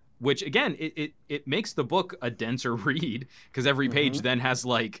work, which again, it makes the book a denser read, because every page then has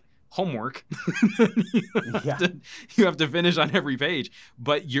like homework. You have to finish on every page,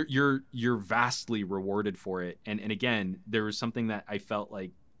 but you're vastly rewarded for it. And again, there was something that I felt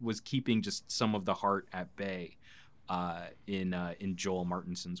like was keeping just some of the heart at bay in Joel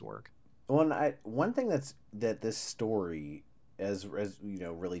Martinson's work. One thing that this story, as you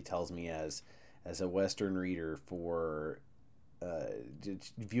know, really tells me as a Western reader, for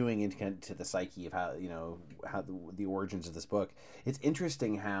viewing into the psyche of how the origins of this book. It's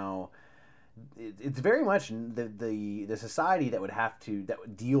interesting how it's very much the society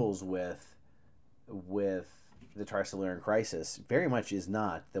that deals with the Trisolar crisis very much is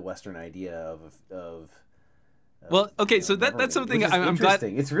not the Western idea of well, okay, so that's something I'm glad.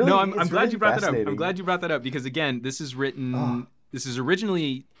 It's really I'm glad really you brought that up. fascinating. I'm glad you brought that up because again, this is written. Oh. This is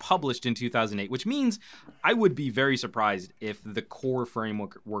originally published in 2008, which means I would be very surprised if the core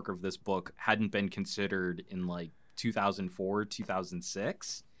framework of this book hadn't been considered in like 2004,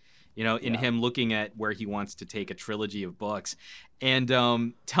 2006. You know, in him looking at where he wants to take a trilogy of books. And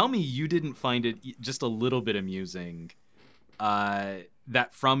tell me you didn't find it just a little bit amusing that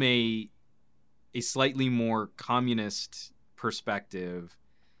from a slightly more communist perspective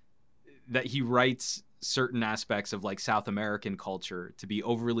that he writes certain aspects of like South American culture to be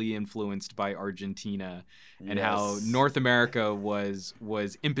overly influenced by Argentina and how North America was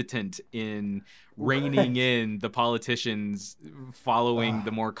impotent in reining in the politicians following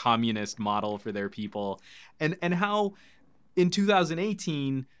the more communist model for their people and how in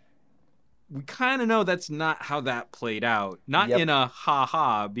 2018 we kind of know that's not how that played out. Not in a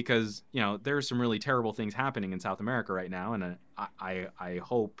ha-ha, because, you know, there are some really terrible things happening in South America right now, and I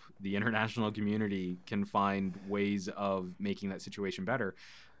hope the international community can find ways of making that situation better.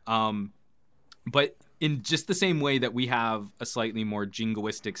 But in just the same way that we have a slightly more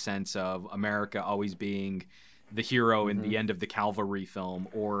jingoistic sense of America always being the hero in the end of the Calvary film,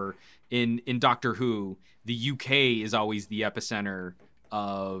 or in Doctor Who, the UK is always the epicenter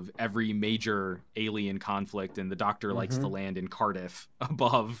of every major alien conflict, and the Doctor likes to land in Cardiff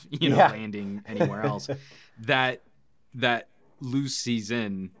above, landing anywhere else. that Liu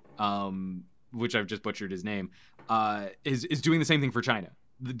Cixin, which I've just butchered his name, is doing the same thing for China.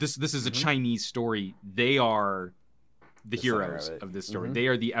 This is a Chinese story. They are the heroes of this story. They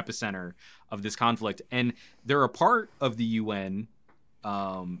are the epicenter of this conflict, and they're a part of the UN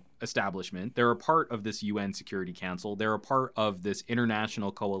establishment. They're a part of this UN Security Council. They're a part of this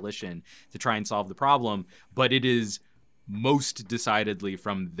international coalition to try and solve the problem. But it is most decidedly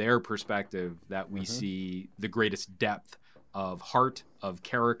from their perspective that we see the greatest depth of heart, of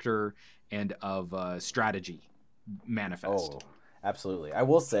character, and of strategy manifest. Oh, absolutely. I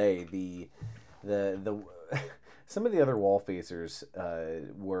will say the some of the other wall facers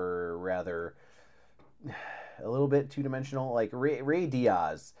were rather a little bit two-dimensional. Like Ray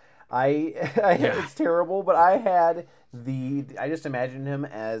Diaz, it's terrible, but I just imagined him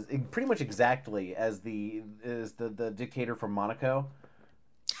as pretty much exactly as the dictator from Monaco.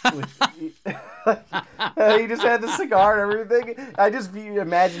 He just had the cigar and everything. I just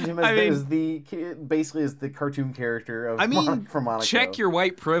imagined him as the cartoon character of from Monaco. Check your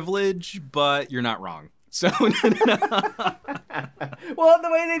white privilege, but you're not wrong. So, well, the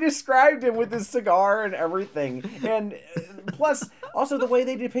way they described him with his cigar and everything, and plus also the way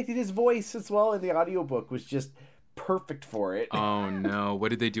they depicted his voice as well in the audiobook was just perfect for it. Oh no, what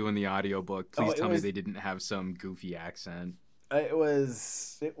did they do in the audiobook? Please tell me they didn't have some goofy accent. It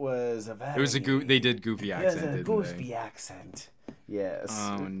was a very... They did goofy accent, didn't they? Goofy accent. Yes.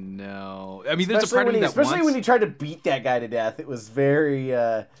 Oh no. I mean, there's a part of me that especially when he tried to beat that guy to death. It was very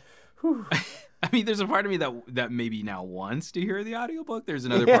I mean, there's a part of me that maybe now wants to hear the audiobook. There's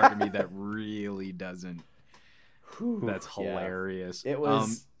another part of me that really doesn't. That's hilarious. It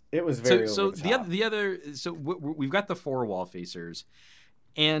was very so over the top. the other we've got the 4 wall facers,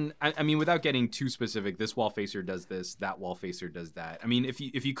 and I mean, without getting too specific, this wall facer does this, that wall facer does that. I mean, if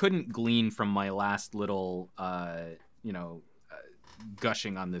you couldn't glean from my last little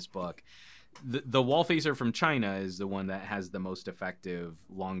gushing on this book, the wall facer from China is the one that has the most effective,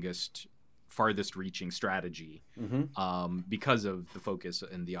 longest, farthest reaching strategy, because of the focus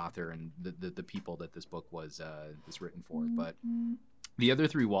and the author and the people that this book was written for. But the other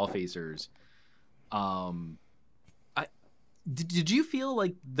 3 wall facers, did you feel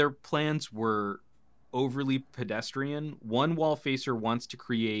like their plans were overly pedestrian? One wall facer wants to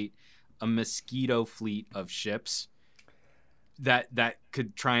create a mosquito fleet of ships that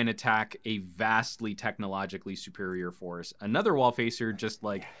could try and attack a vastly technologically superior force. Another wall facer just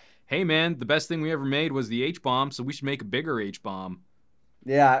like, hey man, the best thing we ever made was the H-bomb, so we should make a bigger H-bomb.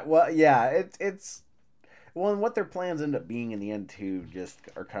 Yeah, well, yeah, it's and what their plans end up being in the end too just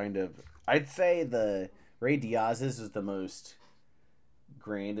are kind of, I'd say the Ray Diaz's is the most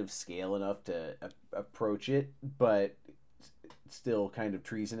grand of scale enough to approach it, but still kind of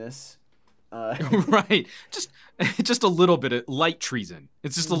treasonous. Right. Just a little bit of light treason.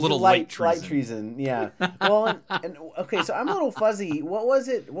 It's just a little light treason. Light treason, yeah. Well, and okay, so I'm a little fuzzy. What was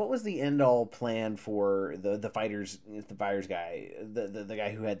it? What was the end all plan for the fighters? The fighters guy, the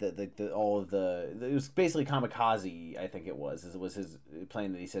guy who had the all of the. It was basically kamikaze. I think it was. It was his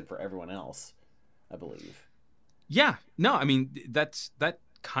plan that he said for everyone else, I believe. Yeah. No, I mean that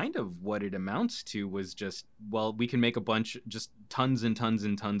kind of what it amounts to was just, well, we can make a bunch, just tons and tons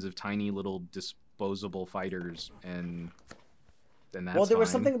and tons of tiny little disposable fighters, and then that's there was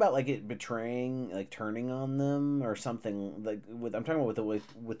fine. something about like it betraying, like turning on them or something. Like I'm talking about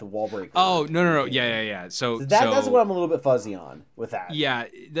with the wall breaker. Oh no, yeah. So that's what I'm a little bit fuzzy on with that. Yeah,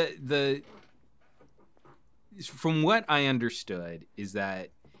 the from what I understood is that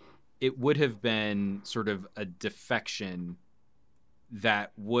it would have been sort of a defection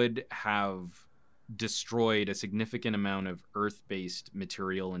that would have destroyed a significant amount of Earth-based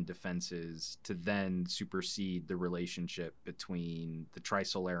material and defenses to then supersede the relationship between the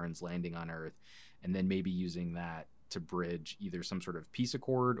Trisolarans landing on Earth, and then maybe using that to bridge either some sort of peace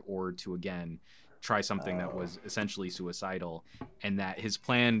accord or to, again, try something that was essentially suicidal. And that his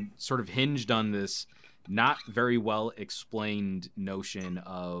plan sort of hinged on this not very well explained notion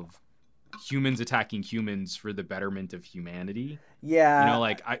of humans attacking humans for the betterment of humanity. Yeah. You know,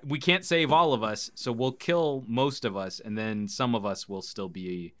 like, we can't save all of us, so we'll kill most of us, and then some of us will still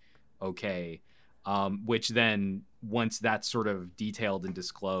be okay. Which then, once that's sort of detailed and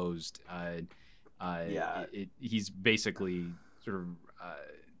disclosed, he's basically sort of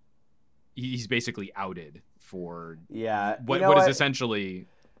he's basically outed for what is essentially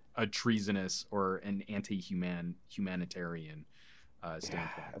a treasonous or an humanitarian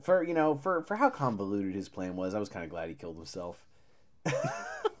standpoint. For how convoluted his plan was, I was kind of glad he killed himself.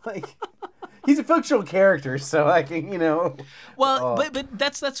 Like, he's a fictional character, so I can, Well, but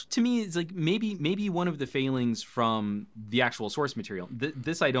that's to me, it's like maybe one of the failings from the actual source material.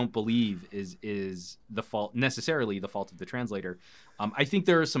 This I don't believe is necessarily the fault of the translator. I think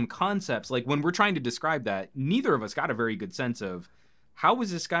there are some concepts, like when we're trying to describe that, neither of us got a very good sense of how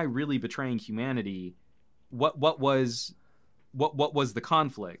was this guy really betraying humanity. What was the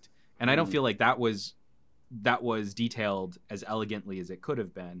conflict? And I don't feel like that was detailed as elegantly as it could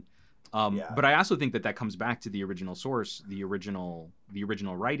have been. But I also think that comes back to the original source, the original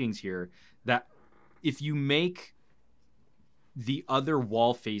writings here, that if you make the other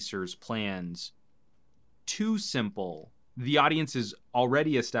wall facers' plans too simple, the audience is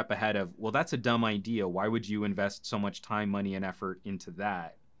already a step ahead of, well, that's a dumb idea. Why would you invest so much time, money, and effort into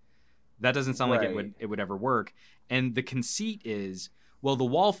that? That doesn't sound like it would ever work. And the conceit is, well, the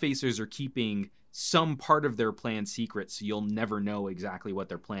wall facers are keeping some part of their plan secret, so you'll never know exactly what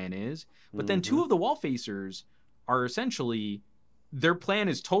their plan is. But then two of the wall facers are essentially, their plan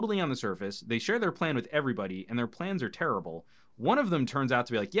is totally on the surface. They share their plan with everybody, and their plans are terrible. One of them turns out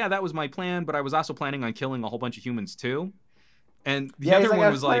to be like, yeah, that was my plan, but I was also planning on killing a whole bunch of humans too. And the other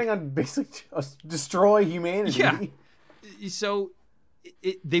one was like, planning on basically destroy humanity. Yeah. So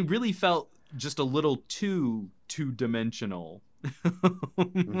they really felt just a little too two-dimensional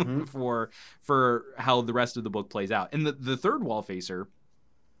for how the rest of the book plays out. And the third wall facer,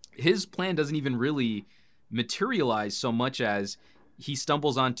 his plan doesn't even really materialize so much as he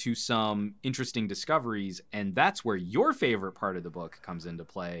stumbles onto some interesting discoveries, and that's where your favorite part of the book comes into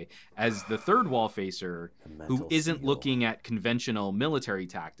play, as the third wall facer who isn't looking at conventional military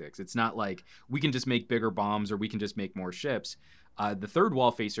tactics. It's not like we can just make bigger bombs or we can just make more ships. The third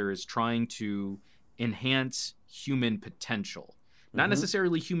wall facer is trying to enhance human potential, not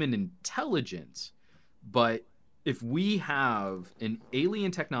necessarily human intelligence, but if we have an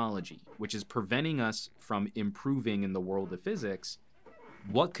alien technology which is preventing us from improving in the world of physics,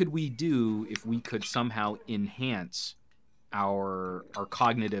 what could we do if we could somehow enhance our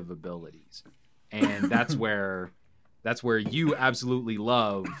cognitive abilities? And that's where you absolutely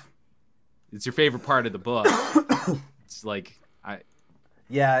love. It's your favorite part of the book. It's like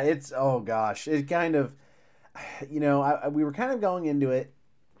it's, oh gosh, it kind of, we were kind of going into it,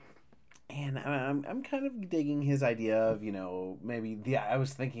 and I'm kind of digging his idea of, maybe I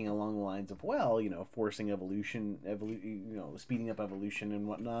was thinking along the lines of, well, forcing evolution, speeding up evolution and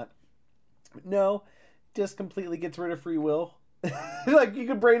whatnot. No, just completely gets rid of free will. Like, you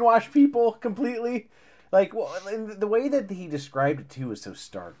could brainwash people completely. Like, well, and the way that he described it too is so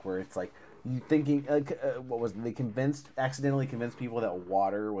stark, where it's like, you thinking, they accidentally convinced people that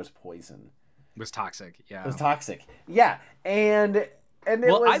water was poison. Was toxic, yeah. It was toxic. Yeah. And And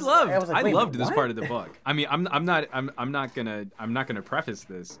well, I loved this what? part of the book. I mean, I'm not gonna preface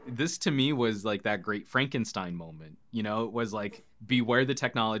this. This to me was like that great Frankenstein moment. You know, it was like, beware the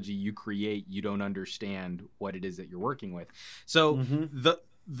technology you create. You don't understand what it is that you're working with. So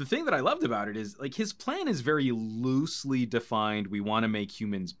the thing that I loved about it is like his plan is very loosely defined. We want to make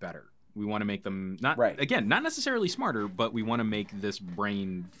humans better. We want to make them not necessarily smarter, but we want to make this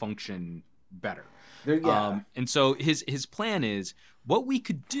brain function better. And so his plan is, what we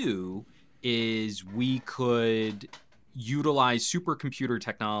could do is we could utilize supercomputer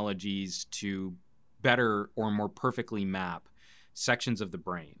technologies to better or more perfectly map sections of the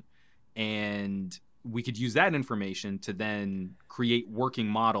brain. And we could use that information to then create working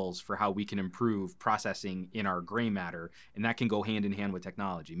models for how we can improve processing in our gray matter. And that can go hand in hand with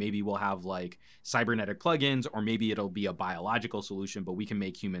technology. Maybe we'll have like cybernetic plugins, or maybe it'll be a biological solution, but we can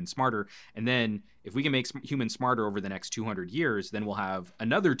make humans smarter. And then if we can make humans smarter over the next 200 years, then we'll have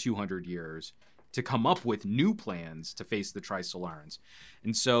another 200 years to come up with new plans to face the Trisolarans.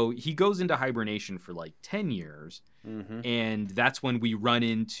 And so he goes into hibernation for like 10 years. And that's when we run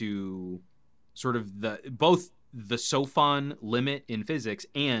into sort of both the Sophon limit in physics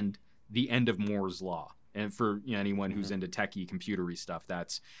and the end of Moore's law. And for anyone who's into techie, computery stuff,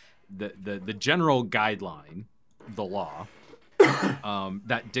 that's the general guideline, the law,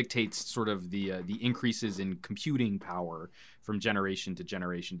 that dictates sort of the increases in computing power from generation to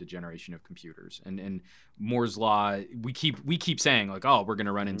generation to generation of computers. And Moore's law, we keep saying like, oh, we're going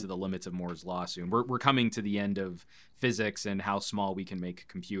to run into the limits of Moore's law soon. We're coming to the end of physics and how small we can make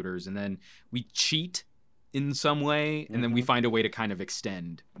computers, and then we cheat in some way, and then we find a way to kind of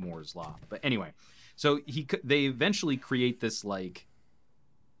extend Moore's law. But anyway, so they eventually create this like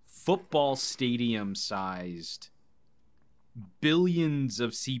football stadium sized, billions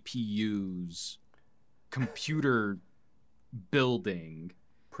of CPUs computer building,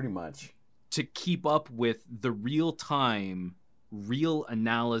 pretty much, to keep up with the real-time, real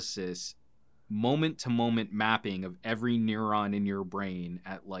analysis, moment-to-moment mapping of every neuron in your brain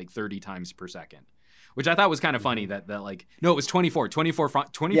at like 30 times per second. Which I thought was kind of funny that like, no, it was 24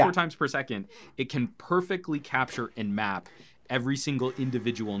 times per second. It can perfectly capture and map every single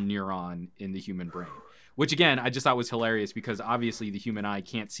individual neuron in the human brain. Which, again, I just thought was hilarious because obviously the human eye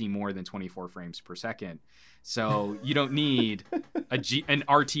can't see more than 24 frames per second. So you don't need an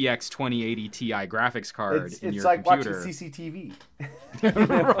RTX 2080 Ti graphic card in your computer. It's like watching CCTV.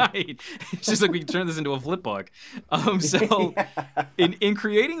 Right. It's just like we can turn this into a flip book. In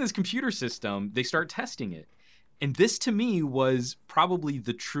creating this computer system, they start testing it. And this, to me, was probably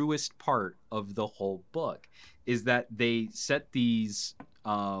the truest part of the whole book, is that they set these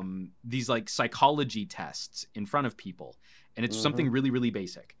like psychology tests in front of people, and it's something really, really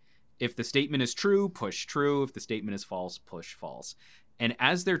basic. If the statement is true, push true. If the statement is false, push false. And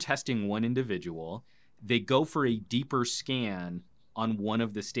as they're testing one individual, they go for a deeper scan on one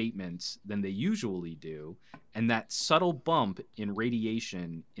of the statements than they usually do, and that subtle bump in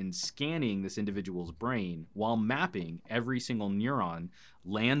radiation in scanning this individual's brain while mapping every single neuron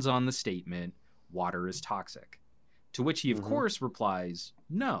lands on the statement, water is toxic. To which he, of course, replies,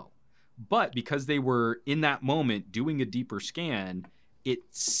 no. But because they were, in that moment, doing a deeper scan,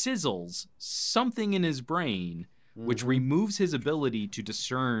 it sizzles something in his brain, which removes his ability to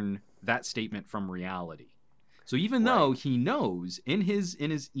discern that statement from reality. So even though he knows,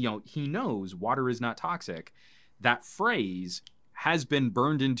 he knows water is not toxic, that phrase has been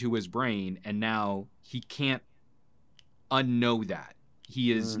burned into his brain, and now he can't unknow that.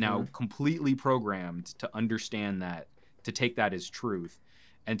 He is now completely programmed to understand that, to take that as truth,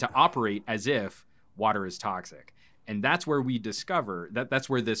 and to operate as if water is toxic. And that's where we discover that's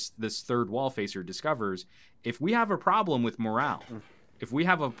where this third wall facer discovers, if we have a problem with morale, if we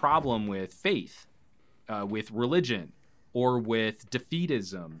have a problem with faith, with religion, or with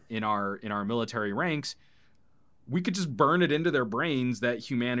defeatism in our military ranks, we could just burn it into their brains that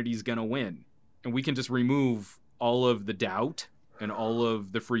humanity's gonna win, and we can just remove all of the doubt and all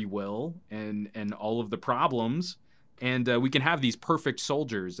of the free will and all of the problems, and we can have these perfect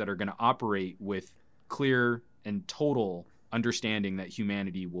soldiers that are going to operate with clear and total understanding that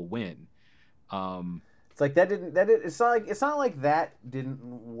humanity will win. It's like it's not like that didn't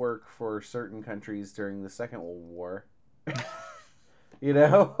work for certain countries during the Second World War.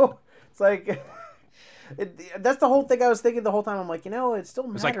 It's like that's the whole thing I was thinking the whole time. I'm like, it still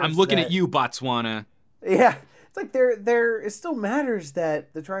matters. It's like, I'm looking at you, Botswana. Yeah. It's like it still matters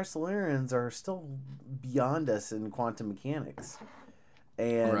that the Trisolarans are still beyond us in quantum mechanics.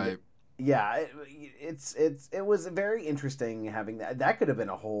 And Yeah, it was very interesting having that. That could have been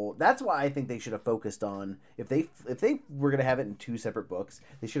a whole. That's why I think they should have focused on, if they were gonna have it in two separate books,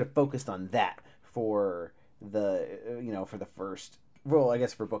 they should have focused on that for the for the first. Well, I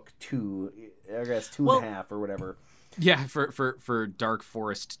guess for book 2, I guess two and a half or whatever. Yeah, for Dark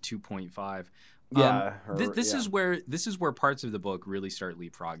Forest 2.5. Yeah, this is where parts of the book really start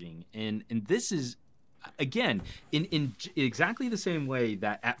leapfrogging, and this is, again, in exactly the same way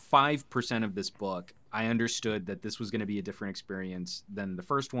that at 5% of this book, I understood that this was going to be a different experience than the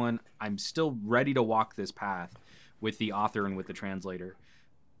first one. I'm still ready to walk this path with the author and with the translator,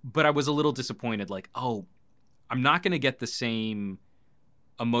 but I was a little disappointed. Like, oh, I'm not going to get the same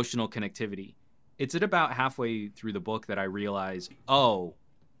emotional connectivity. It's at about halfway through the book that I realize, oh,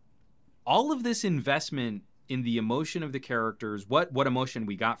 all of this investment in the emotion of the characters, what emotion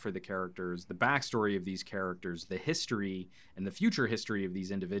we got for the characters, the backstory of these characters, the history and the future history of these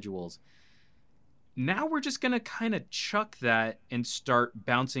individuals. Now we're just going to kind of chuck that and start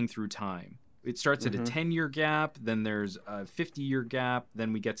bouncing through time. It starts at a 10-year gap, then there's a 50-year gap,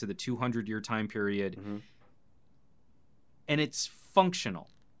 then we get to the 200-year time period. And it's functional.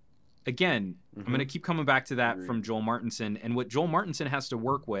 Again, I'm going to keep coming back to that from Joel Martinson. And what Joel Martinson has to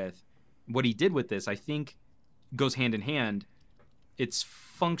work with, what he did with this, I think goes hand in hand. It's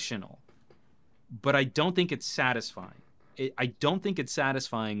functional, but I don't think it's satisfying. I don't think it's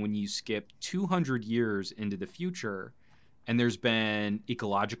satisfying when you skip 200 years into the future and there's been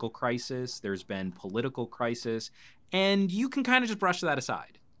ecological crisis, there's been political crisis, and you can kind of just brush that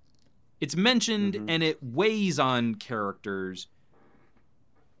aside. It's mentioned and it weighs on characters,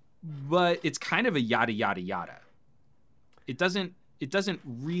 but it's kind of a yada yada yada. It doesn't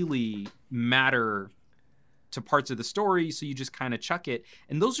really matter to parts of the story, so you just kind of chuck it.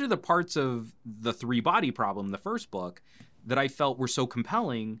 And those are the parts of the 3-body problem, the first book, that I felt were so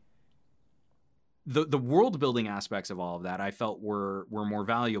compelling. The world building aspects of all of that I felt were more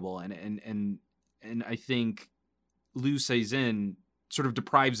valuable, and I think Liu Cixin sort of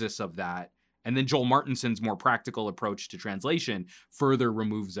deprives us of that. And then Joel Martinson's more practical approach to translation further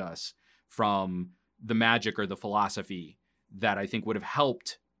removes us from the magic or the philosophy that I think would have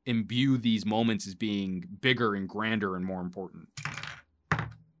helped imbue these moments as being bigger and grander and more important.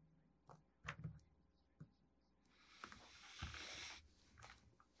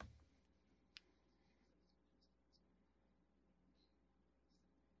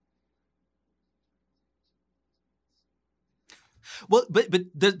 Well, but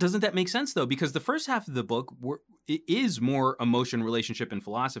doesn't that make sense, though? Because the first half of the book it is more emotion, relationship, and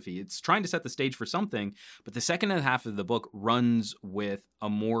philosophy. It's trying to set the stage for something, but the second half of the book runs with a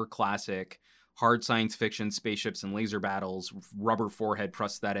more classic hard science fiction, spaceships and laser battles, rubber forehead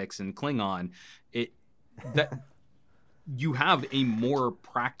prosthetics, and Klingon. That you have a more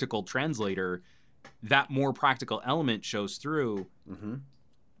practical translator. That more practical element shows through.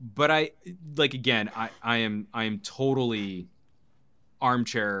 But I am totally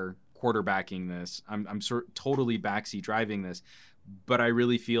armchair quarterbacking this. I'm totally backseat driving this, but I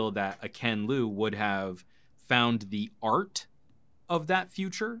really feel that a Ken Liu would have found the art of that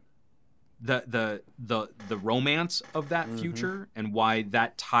future, the romance of that future, and why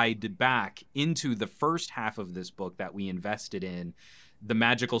that tied back into the first half of this book that we invested in, the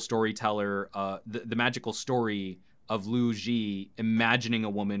magical storyteller, the magical story of Liu Ji imagining a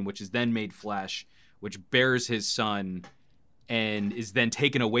woman which is then made flesh, which bears his son and is then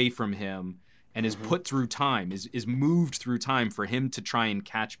taken away from him and is put through time, is moved through time for him to try and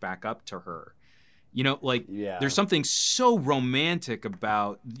catch back up to her. There's something so romantic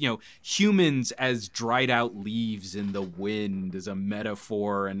about, humans as dried out leaves in the wind as a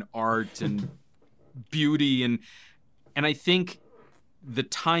metaphor and art and beauty. And I think the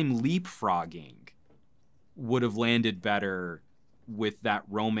time leapfrogging would have landed better with that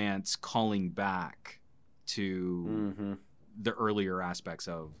romance calling back to the earlier aspects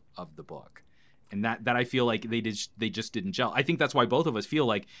of the book. And that I feel like they just didn't gel. I think that's why both of us feel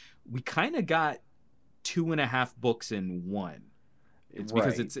like we kind of got 2.5 books in one. It's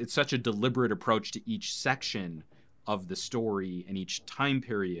because it's such a deliberate approach to each section of the story and each time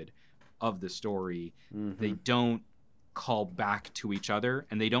period of the story. They don't call back to each other,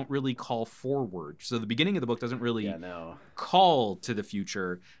 and they don't really call forward. So the beginning of the book doesn't really call to the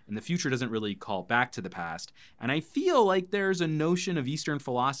future, and the future doesn't really call back to the past. And I feel like there's a notion of Eastern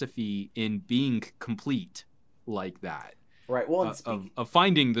philosophy in being complete like that. Right. Well, of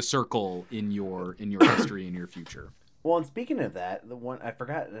finding the circle in your history and your future. Well, and speaking of that, the one I've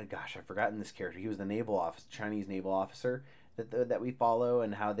forgotten this character. He was the Chinese naval officer that we follow,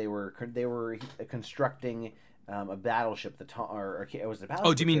 and how they were constructing a battleship, or was it a battleship?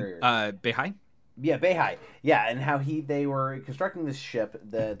 Oh, do you mean carrier? Beihai? Yeah, Beihai. Yeah, and how they were constructing this ship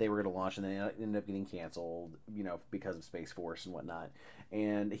that they were going to launch, and they ended up getting canceled, because of Space Force and whatnot.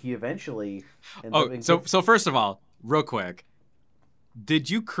 And he eventually. So first of all, real quick, did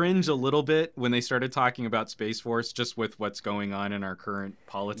you cringe a little bit when they started talking about Space Force, just with what's going on in our current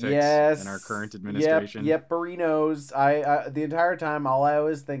politics and our current administration? Yep, Barry knows. I the entire time, all I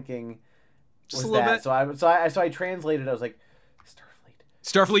was thinking was just a little bit. So I translated. I was like,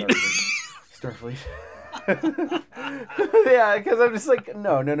 Starfleet. Starfleet. Yeah, because I'm just like,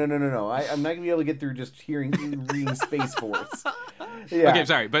 no. I'm not gonna be able to get through just reading Space Force. Yeah. Okay,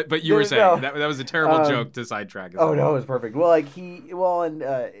 sorry, but you were saying that was a terrible joke to sidetrack. No, it was perfect. Well, it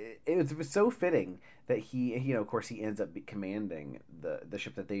was so fitting that he, of course, he ends up commanding the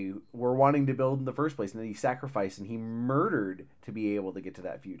ship that they were wanting to build in the first place, and then he sacrificed and he murdered to be able to get to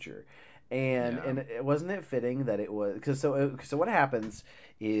that future. And wasn't it fitting that it was because so what happens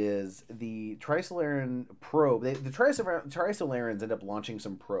is the Trisolaran probe, the Trisolarans end up launching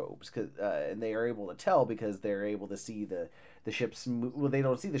some probes and they are able to tell because they're able to see the ships. Well, they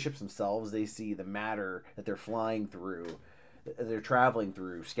don't see the ships themselves; they see the matter that they're flying through, they're traveling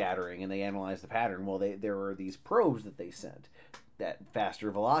through, scattering, and they analyze the pattern. Well, there were these probes that they sent at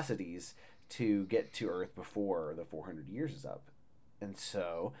faster velocities to get to Earth before the 400 years is up. And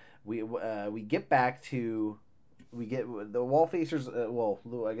so we get back to the wall facers.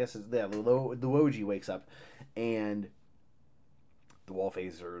 I guess the Luoji wakes up, and the wall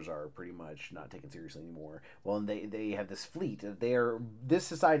facers are pretty much not taken seriously anymore. Well, and they have this fleet. This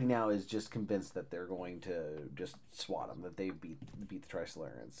society now is just convinced that they're going to just swat them. That they beat the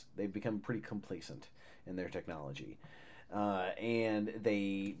Trisolarans. They've become pretty complacent in their technology. And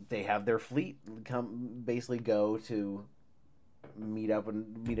they have their fleet go to meet up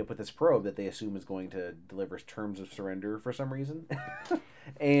with this probe that they assume is going to deliver terms of surrender for some reason,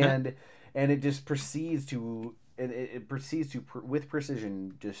 and it just proceeds to with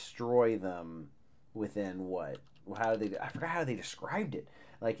precision destroy them within I forgot how they described it.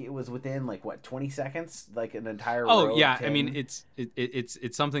 Like it was within 20 seconds, like an entire. Oh yeah, I mean it's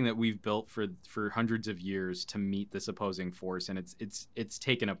something that we've built for hundreds of years to meet this opposing force, and it's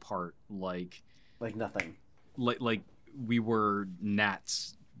taken apart like nothing. Like we were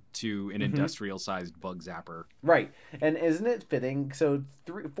gnats to an industrial sized bug zapper. Right. And isn't it fitting? So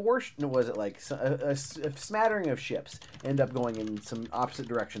a smattering of ships end up going in some opposite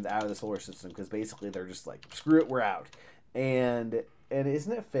directions out of the solar system because basically they're just like, screw it, we're out. And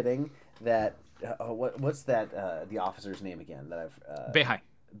isn't it fitting that what's that the officer's name again that I've Beihai.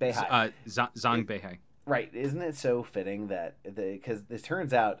 Zhang Beihai. Right. Isn't it so fitting that because it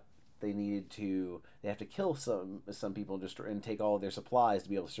turns out they have to kill some people and take all of their supplies to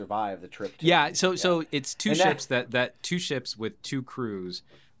be able to survive the trip. So it's two ships that two ships with two crews,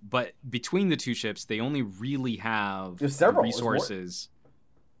 but between the two ships they only really have resources.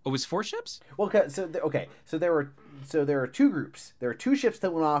 It was 4 ships? Well, so there were 2 groups. There were 2 ships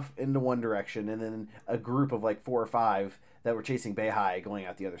that went off into one direction, and then a group of 4 or 5 that were chasing Beihai going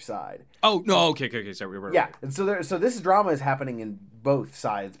out the other side. Oh no! Okay. Sorry, we're yeah. Right. And so this drama is happening in both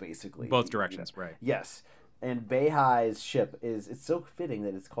sides, basically. Both directions, right? Yes. And Beihai's ship it's so fitting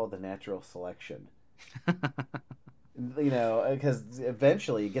that it's called the Natural Selection. Because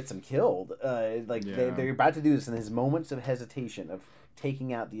eventually it gets him killed. They're about to do this, in his moments of hesitation of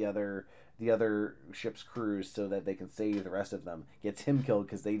taking out the other ship's crews so that they can save the rest of them, gets him killed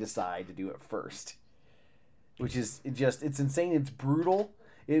because they decide to do it first. Which is it's insane. It's brutal.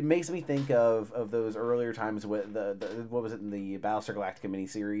 It makes me think of those earlier times with what was it in the Battlestar Galactica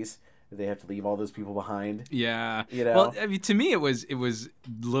miniseries? They have to leave all those people behind. Yeah. Well, I mean, to me, it was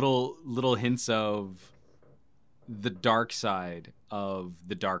little hints of the dark side of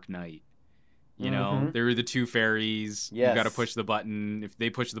the Dark Knight. There were the 2 fairies. Yes. You got to push the button. If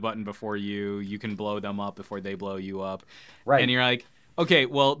they push the button before you can blow them up before they blow you up. Right. And you're like, okay,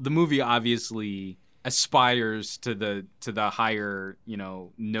 well, the movie obviously aspires to the higher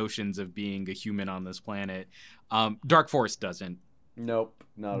notions of being a human on this planet. Dark Force doesn't. Nope,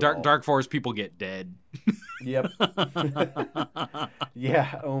 not at all. Dark Force people get dead. Yep.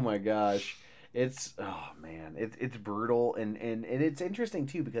 Yeah. Oh my gosh, it's brutal and it's interesting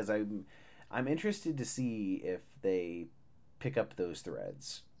too because I'm interested to see if they pick up those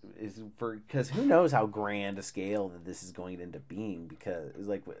threads. Because who knows how grand a scale that this is going to end up being, because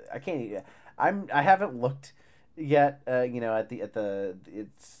I haven't looked yet at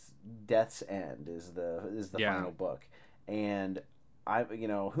its Death's End is the final book, and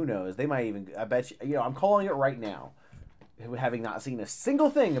who knows, they might even, I bet you, I'm calling it right now, having not seen a single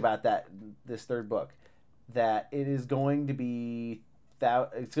thing about this 3rd book, that it is going to be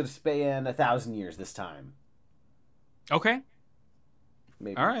it's going to span 1,000 years this time. Okay.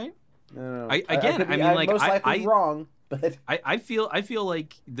 Maybe. All right. No. I'm most likely wrong, but I feel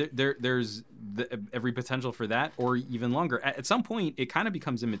like there's every potential for that, or even longer. At some point, it kind of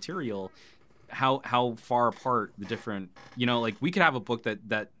becomes immaterial how far apart the different, like we could have a book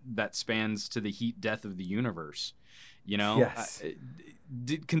that spans to the heat death of the universe, Yes.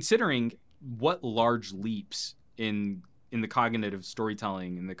 Considering what large leaps in the cognitive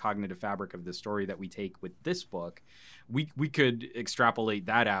storytelling and the cognitive fabric of the story that we take with this book, we could extrapolate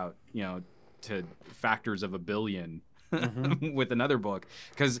that out, to factors of 1 billion with another book,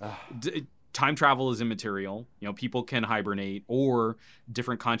 because time travel is immaterial. People can hibernate, or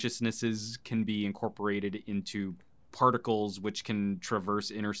different consciousnesses can be incorporated into particles which can traverse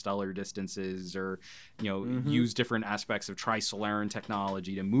interstellar distances, or use different aspects of Trisolaran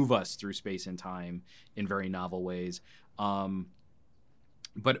technology to move us through space and time in very novel ways.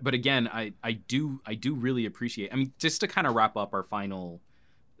 But again, I do really appreciate. I mean, just to kind of wrap up our final,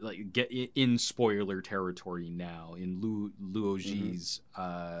 get in spoiler territory now in Luo Ji's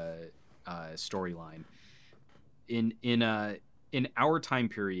storyline. In our time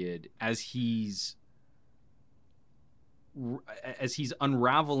period, as he's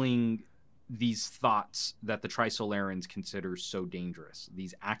unraveling these thoughts that the Trisolarans consider so dangerous,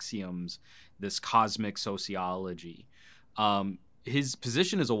 these axioms, this cosmic sociology. His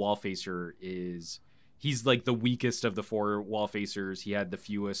position as a wall facer is he's like the weakest of the 4 wall facers. He had the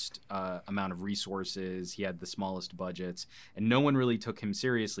fewest amount of resources. He had the smallest budgets, and no one really took him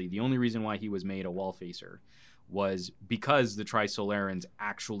seriously. The only reason why he was made a wall facer was because the Trisolarans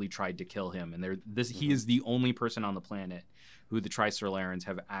actually tried to kill him, and he is the only person on the planet who the Trisolarans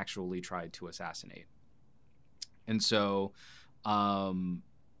have actually tried to assassinate. And so,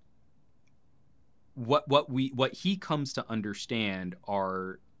 what he comes to understand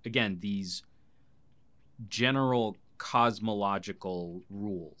are, again, these general cosmological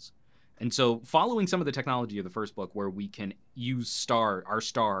rules. And so, following some of the technology of the first book, where we can use our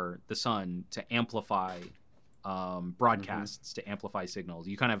star, the sun, to amplify broadcasts, to amplify signals.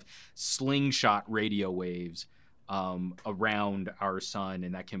 You kind of slingshot radio waves around our sun,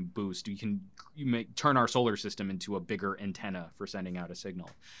 and that can boost. You turn our solar system into a bigger antenna for sending out a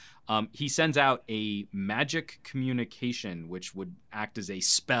signal. He sends out a magic communication, which would act as a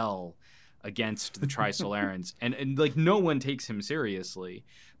spell against the Trisolarans, and like no one takes him seriously,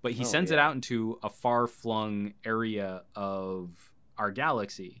 but he sends it out into a far-flung area of our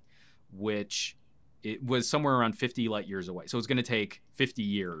galaxy, which it was somewhere around 50 light years away. So it's going to take 50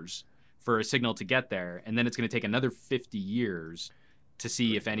 years for a signal to get there, and then it's going to take another 50 years to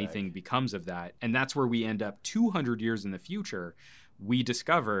see if anything becomes of that. And that's where we end up 200 years in the future. We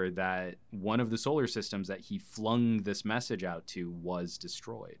discover that one of the solar systems that he flung this message out to was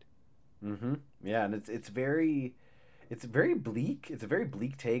destroyed. Yeah, and it's very bleak. It's a very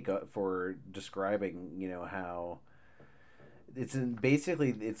bleak take for describing, how it's in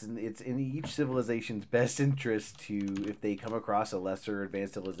each civilization's best interest to, if they come across a lesser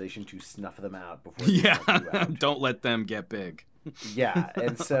advanced civilization, to snuff them out before they snuff you out. Don't let them get big. Yeah,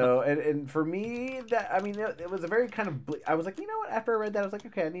 and so and for me, that, I mean, it was a very kind of I was like, you know what? After I read that, I was like,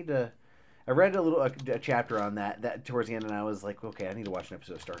 okay, I read a chapter on that towards the end, and I was like, okay, I need to watch an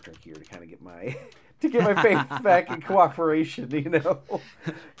episode of Star Trek here to kind of get my faith back in cooperation,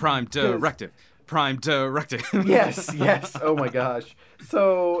 Prime directive. Yes. Oh my gosh.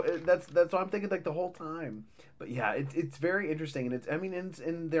 So that's what I'm thinking, like, the whole time. But yeah, it's very interesting, and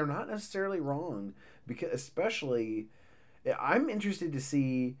and they're not necessarily wrong, because especially I'm interested to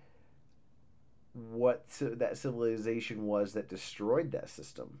see what that civilization was that destroyed that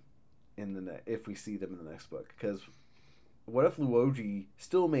system if we see them in the next book, because what if Luo Ji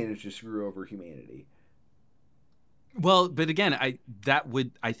still managed to screw over humanity? Well, but again, I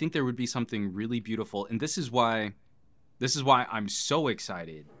think there would be something really beautiful, and this is why I'm so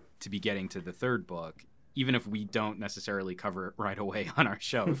excited to be getting to the third book, even if we don't necessarily cover it right away on our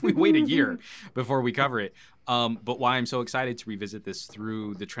show. If we wait a year before we cover it, but why I'm so excited to revisit this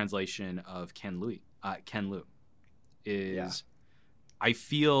through the translation of Ken Liu is, I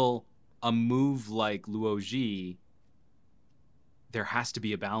feel a move like Luo Ji, there has to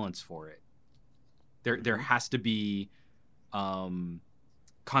be a balance for it. There has to be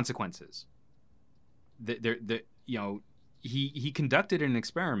consequences. He conducted an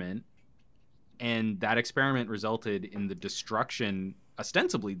experiment, and that experiment resulted in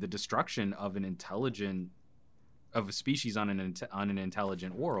ostensibly the destruction of a species on an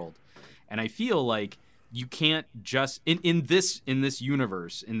intelligent world. And I feel like you can't just in this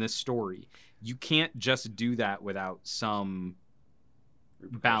universe, in this story, you can't just do that without some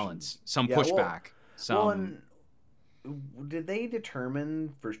balance, some Yeah, pushback, and did they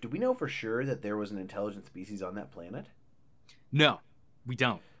determine first? Do we know for sure that there was an intelligent species on that planet? No, we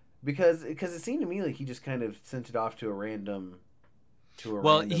don't. Because it seemed to me like he just kind of sent it off to a random.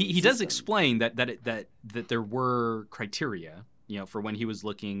 He does explain that there were criteria, for when he was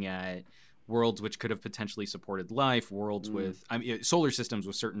looking at worlds which could have potentially supported life, worlds with solar systems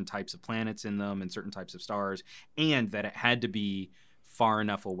with certain types of planets in them and certain types of stars, and that it had to be far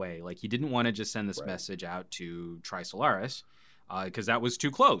enough away. Like, he didn't want to just send this message out to Trisolaris because that was too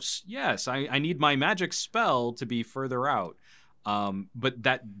close. Yes, I need my magic spell to be further out. But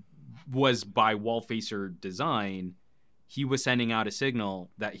that was by Wallfacer design. He was sending out a signal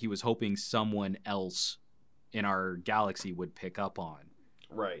that he was hoping someone else in our galaxy would pick up on.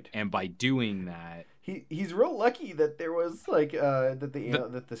 Right. And by doing that, he's real lucky that there was like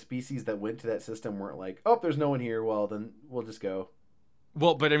that the species that went to that system weren't like, oh, there's no one here. Well, then we'll just go.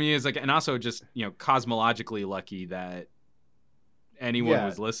 Well, but I mean, it's like, and also just cosmologically lucky that anyone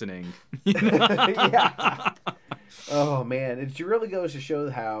was listening. Yeah. Oh man, it really goes to show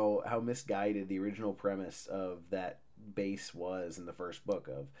how misguided the original premise of that base was in the first book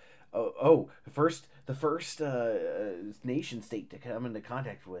of the first nation state to come into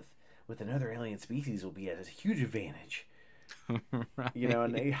contact with another alien species will be at a huge advantage. Right.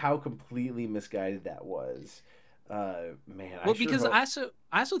 And how completely misguided that was. Man, I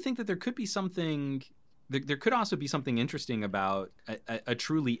also think that there could be something. There could also be something interesting about a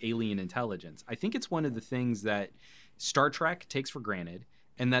truly alien intelligence. I think it's one of the things that Star Trek takes for granted,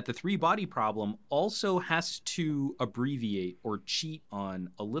 and that the three-body problem also has to abbreviate or cheat on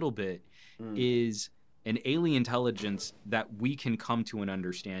a little bit, is an alien intelligence that we can come to an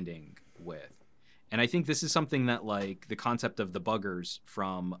understanding with. And I think this is something that, like, the concept of the buggers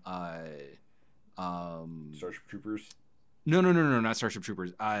from Starship Troopers? No, not Starship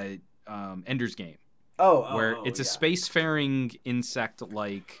Troopers. Ender's Game. Where it's a spacefaring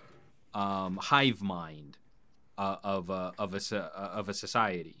insect-like hive mind of a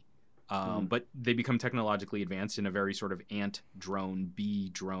society, but they become technologically advanced in a very sort of ant drone, bee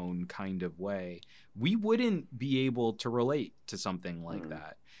drone kind of way. We wouldn't be able to relate to something like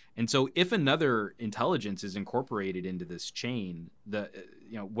that. And so, if another intelligence is incorporated into this chain,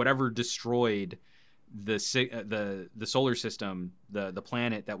 whatever destroyed the solar system, the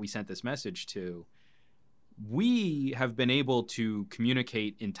planet that we sent this message to, we have been able to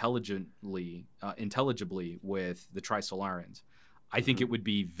communicate intelligibly with the Trisolarans. I think it would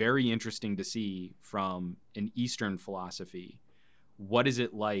be very interesting to see from an Eastern philosophy, what is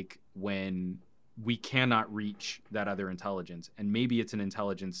it like when we cannot reach that other intelligence? And maybe it's an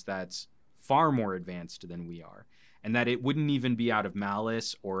intelligence that's far more advanced than we are, and that it wouldn't even be out of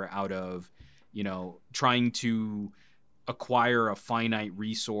malice or out of, trying to acquire a finite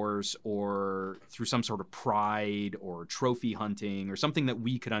resource or through some sort of pride or trophy hunting or something that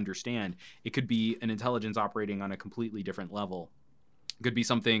we could understand. It could be an intelligence operating on a completely different level. It could be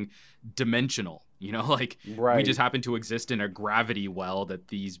something dimensional, we just happen to exist in a gravity well that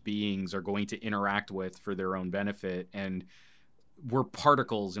these beings are going to interact with for their own benefit. And we're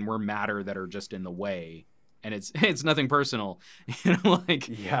particles and we're matter that are just in the way. And it's nothing personal,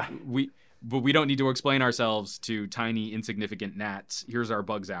 But we don't need to explain ourselves to tiny, insignificant gnats. Here's our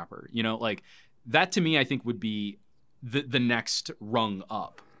bug zapper. That to me, I think would be the next rung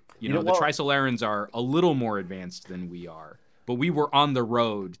up. The Trisolarans are a little more advanced than we are, but we were on the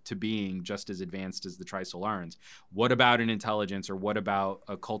road to being just as advanced as the Trisolarans. What about an intelligence, or what about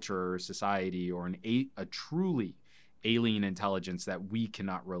a culture or society, or a truly alien intelligence that we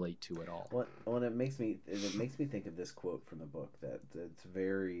cannot relate to at all? Well, and it makes me think of this quote from the book that's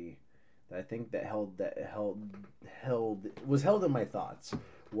very. I think that was held in my thoughts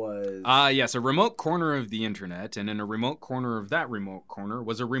was yes, a remote corner of the internet, and in a remote corner of that remote corner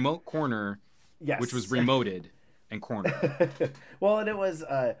was a remote corner, which was remoted and cornered. Well, and it was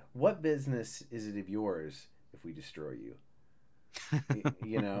what business is it of yours if we destroy you?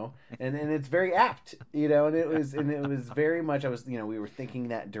 And it's very apt, and it was very much, I was, we were thinking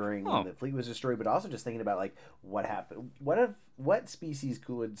that during when the fleet was destroyed, but also just thinking about like what happened, what species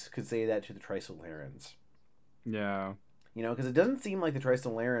could say that to the Trisolarans? Yeah. Because it doesn't seem like the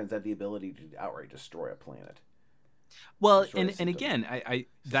Trisolarans have the ability to outright destroy a planet. Well, and again, I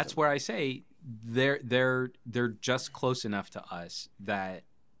that's where I say they're just close enough to us that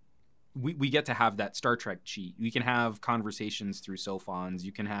we get to have that Star Trek cheat. We can have conversations through Sophons.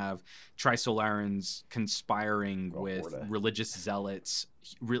 You can have Trisolarans conspiring with religious zealot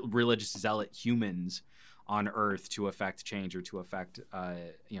humans on Earth to affect change or to affect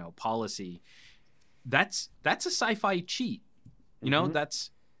policy. That's a sci-fi cheat.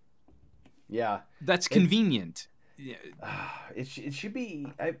 That's convenient. It should be.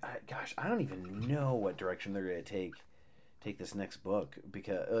 Gosh, I don't even know what direction they're going to take this next book,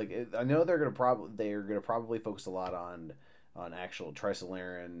 because I know they're going to probably focus a lot on actual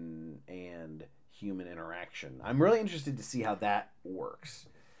Trisolaran and human interaction. I'm really interested to see how that works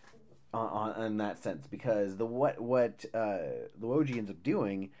on that sense, because what Luoji ends up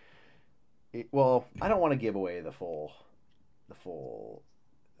doing. I don't want to give away the full.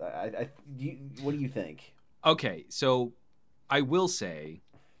 What do you think? Okay, so I will say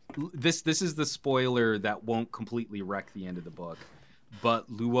this is the spoiler that won't completely wreck the end of the book, but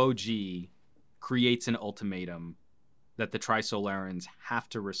Luoji creates an ultimatum that the Trisolarans have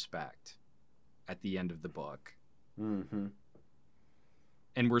to respect at the end of the book. Mm-hmm.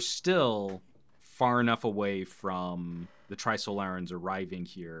 And we're still far enough away from the Trisolarans arriving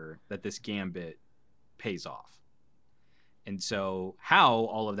here that this gambit pays off. And so how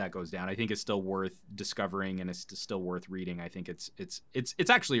all of that goes down, I think, is still worth discovering, and it's still worth reading. I think it's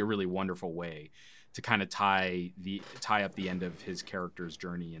actually a really wonderful way to kind of tie up the end of his character's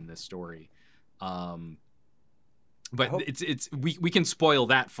journey in this story. But we can spoil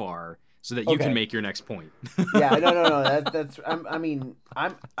that far so that you can make your next point. Yeah, no.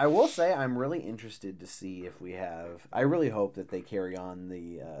 I will say I'm really interested to see if we have. I really hope that they carry on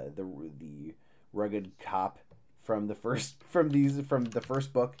the rugged cop from the first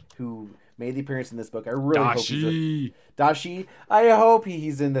book who made the appearance in this book. I really hope Dashi. I hope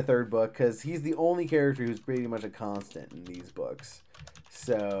he's in the third book, because he's the only character who's pretty much a constant in these books.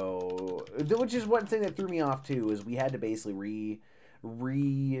 So, which is one thing that threw me off too, is we had to basically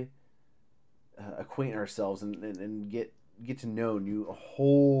acquaint ourselves and get to know a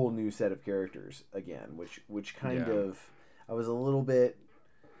whole new set of characters again, which kind of I was a little bit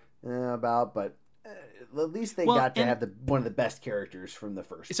about, but at least they got to have one of the best characters from the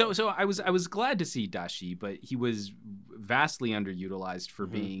first. So I was glad to see Dashi, but he was vastly underutilized for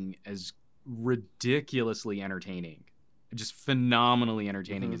being as ridiculously entertaining, just phenomenally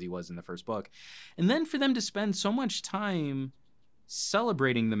entertaining as he was in the first book. And then for them to spend so much time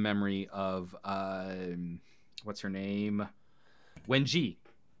celebrating the memory of what's her name, Wenji.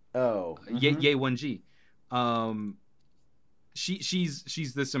 Oh, Ye Wenji.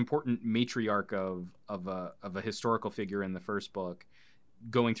 She's this important matriarch of a historical figure in the first book,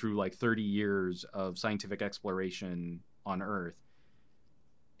 going through like 30 years of scientific exploration on Earth,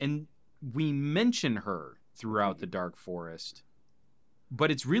 and we mention her throughout the Dark Forest,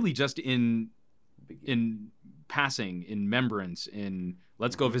 but it's really just in passing, in remembrance, in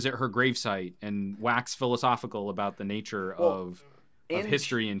let's go visit her gravesite and wax philosophical about the nature of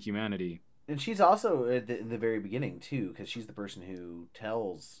history and humanity. And she's also at the very beginning too, because she's the person who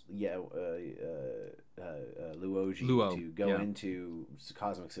tells Luoji to go into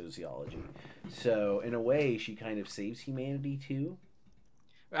cosmic sociology. So in a way, she kind of saves humanity too.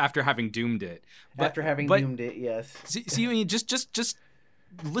 After having doomed it. Doomed it, yes. See, I mean, just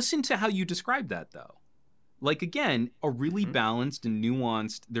listen to how you describe that, though. Like, again, a really balanced and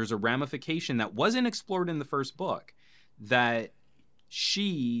nuanced, there's a ramification that wasn't explored in the first book, that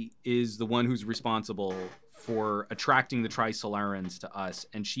she is the one who's responsible for attracting the Trisolarans to us,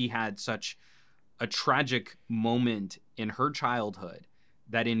 and she had such a tragic moment in her childhood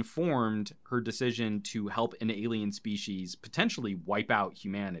that informed her decision to help an alien species potentially wipe out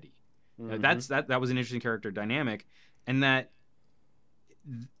humanity. That was an interesting character dynamic, and that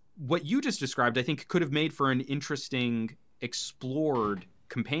what you just described, I think, could have made for an interesting, explored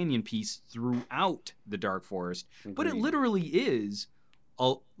companion piece throughout the Dark Forest. Agreed. But it literally is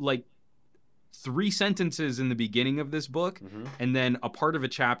like 3 sentences in the beginning of this book, and then a part of a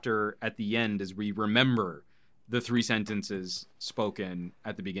chapter at the end as we remember the 3 sentences spoken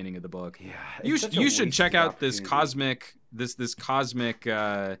at the beginning of the book. Yeah, you should check out this cosmic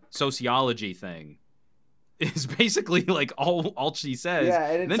sociology thing. Is basically like all she says,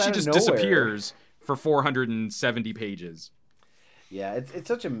 and then she just disappears for 470 pages. Yeah, it's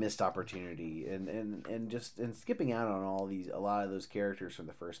such a missed opportunity, and skipping out on a lot of those characters from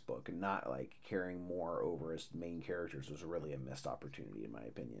the first book and not like caring more over as main characters was really a missed opportunity, in my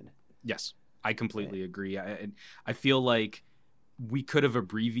opinion. Yes, I completely agree. I feel like we could have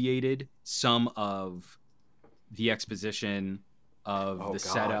abbreviated some of the exposition of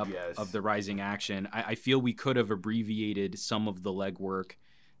setup of the rising action. I feel we could have abbreviated some of the legwork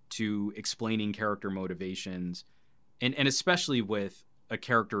to explaining character motivations. And especially with a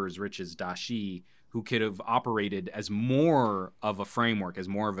character as rich as Dashi, who could have operated as more of a framework, as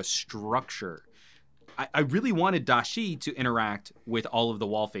more of a structure. I really wanted Dashi to interact with all of the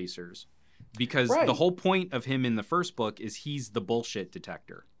wall facers, because Right. the whole point of him in the first book is he's the bullshit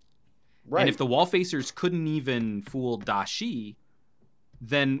detector. Right. And if the wall facers couldn't even fool Dashi,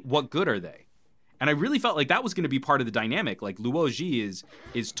 then what good are they? And I really felt like that was going to be part of the dynamic. Like, Luo Ji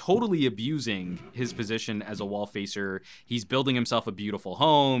is totally abusing his position as a wall facer. He's building himself a beautiful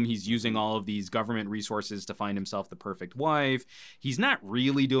home. He's using all of these government resources to find himself the perfect wife. He's not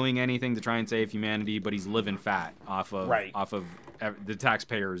really doing anything to try and save humanity, but he's living fat off of the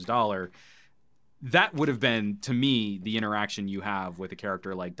taxpayer's dollar. That would have been, to me, the interaction you have with a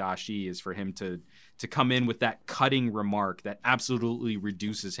character like Dashi, is for him to come in with that cutting remark that absolutely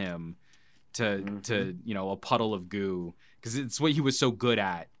reduces him to you know, a puddle of goo, because it's what he was so good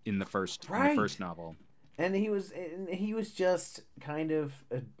at in the first novel. And he was just kind of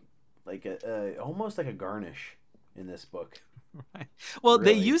almost like a garnish in this book. Right. Well,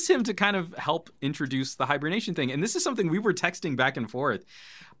 Really. they use him to kind of help introduce the hibernation thing, and this is something we were texting back and forth.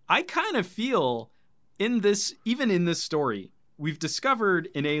 I kind of feel even in this story, we've discovered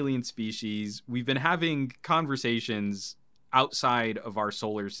an alien species. We've been having conversations outside of our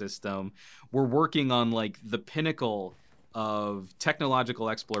solar system. We're working on like the pinnacle of technological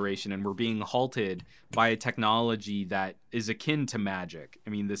exploration, and we're being halted by a technology that is akin to magic. I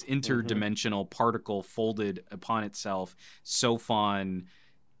mean, this interdimensional particle folded upon itself, Sophon,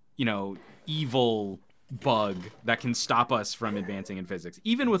 you know, evil bug that can stop us from advancing in physics.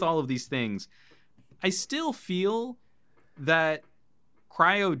 Even with all of these things, I still feel that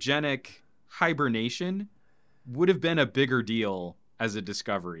cryogenic hibernation would have been a bigger deal as a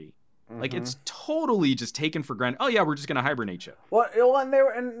discovery. Like, it's totally just taken for granted. Oh yeah, we're just gonna hibernate you. Well,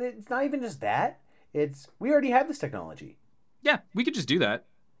 and it's not even just that. It's, we already have this technology. Yeah, we could just do that.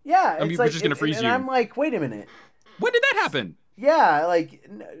 Yeah, I mean, we're just gonna freeze and you. I'm like, wait a minute. When did that happen? Yeah, like,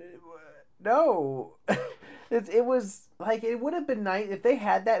 no. It was like, it would have been nice if they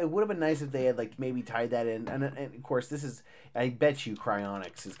had that. It would have been nice if they had like maybe tied that in. And of course, this is, I bet you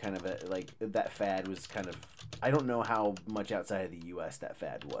cryonics is kind of a, like, that fad was kind of, I don't know how much outside of the U.S. that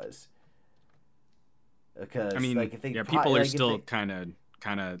fad was. Because, I mean, like, if they people are like, still kind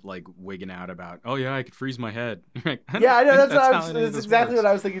of like wigging out about, oh yeah, I could freeze my head. Like, yeah, I know, that's exactly what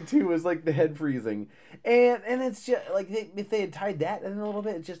I was thinking too. Was like the head freezing, and it's just like if they had tied that in a little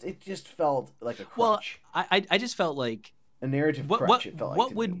bit, it just felt like a crutch. Well, I just felt like a narrative crutch. It felt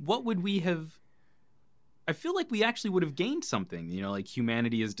like what would we have? I feel like we actually would have gained something. You know, like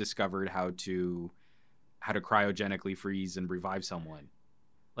humanity has discovered how to cryogenically freeze and revive someone.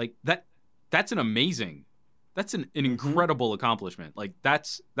 Like that. That's an incredible accomplishment. Like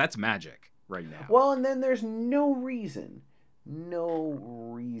that's magic right now. Well, and then there's no reason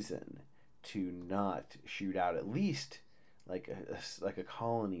to not shoot out at least like a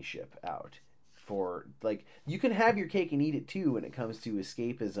colony ship out for, like, you can have your cake and eat it too when it comes to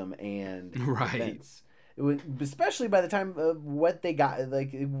escapism and defense. Especially by the time of what they got,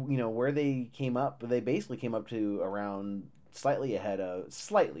 like, you know, where they came up, they basically came up to around slightly ahead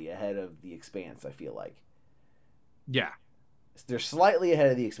of the Expanse, I feel like. Yeah. They're slightly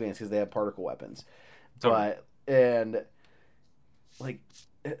ahead of the Expanse because they have particle weapons. Totally. And like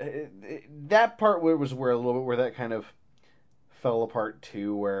that part was where a little bit where that kind of fell apart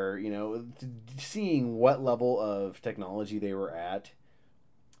too, where, you know, seeing what level of technology they were at,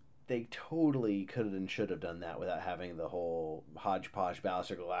 they totally could and should have done that without having the whole hodgepodge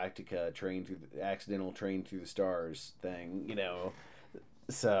Battlestar Galactica accidental train through the stars thing, you know.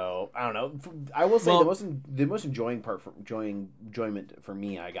 So I don't know. I will say the most enjoyment for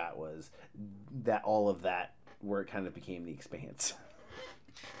me I got was that all of that where it kind of became the Expanse.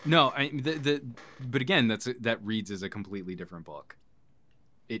 No, but again, that reads as a completely different book.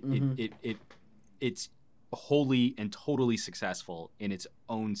 It's wholly and totally successful in its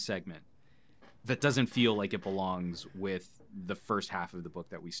own segment. That doesn't feel like it belongs with the first half of the book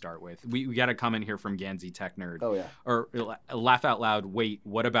that we start with. We got a comment here from Gansey Tech Nerd. Oh yeah. Or laugh out loud. Wait,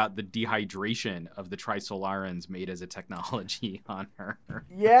 what about the dehydration of the Trisolarans made as a technology on her?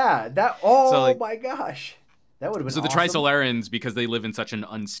 Yeah, that. Oh, so, like, my gosh. That would have been so awesome. The Trisolarans, because they live in such an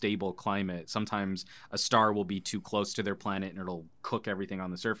unstable climate, sometimes a star will be too close to their planet and it'll cook everything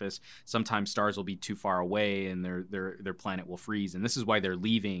on the surface. Sometimes stars will be too far away and their planet will freeze. And this is why they're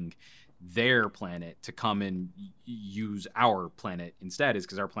leaving their planet to come and use our planet instead, is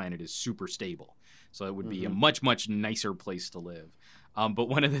because our planet is super stable. So it would be a much, much nicer place to live. But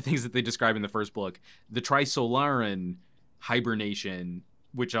one of the things that they describe in the first book, the Trisolaran hibernation,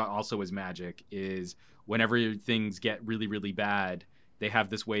 which also is magic, is whenever things get really, really bad, they have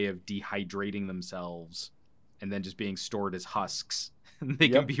this way of dehydrating themselves and then just being stored as husks They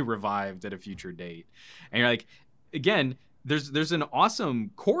can be revived at a future date. And you're like, again, there's an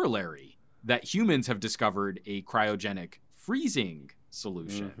awesome corollary that humans have discovered a cryogenic freezing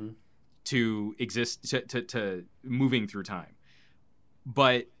solution to exist to moving through time.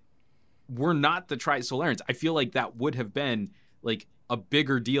 But we're not the Trisolarans. I feel like that would have been like a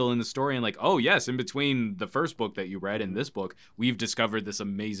bigger deal in the story, and like, oh yes, in between the first book that you read and this book, we've discovered this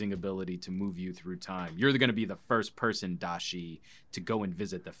amazing ability to move you through time. You're going to be the first person, Dashi, to go and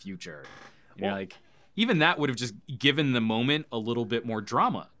visit the future. And you're like, even that would have just given the moment a little bit more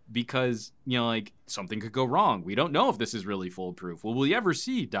drama, because, you know, like, something could go wrong. We don't know if this is really foolproof. Will we ever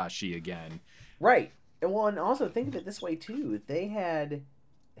see Dashi again? Right. Well, and also think of it this way too. If they had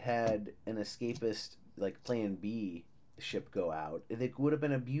an escapist like Plan B ship go out, it would have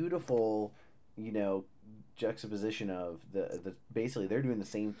been a beautiful, you know, juxtaposition of the basically they're doing the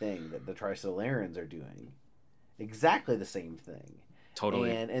same thing that the Trisolarans are doing, exactly the same thing.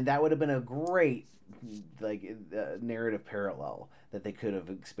 Totally. And that would have been a great like narrative parallel that they could have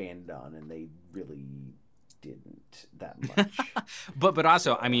expanded on, and they really didn't that much. but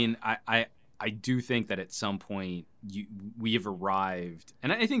also, I mean, I do think that at some point we have arrived,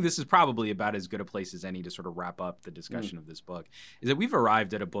 and I think this is probably about as good a place as any to sort of wrap up the discussion of this book, is that we've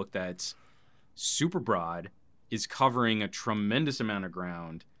arrived at a book that's super broad, is covering a tremendous amount of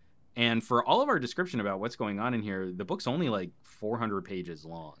ground, and for all of our description about what's going on in here, the book's only like 400 pages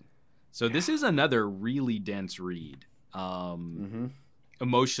long. So this is another really dense read,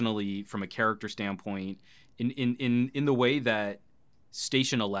 emotionally, from a character standpoint, in the way that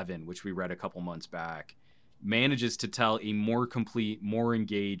Station 11, which we read a couple months back, manages to tell a more complete, more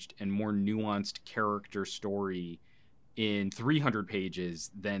engaged, and more nuanced character story in 300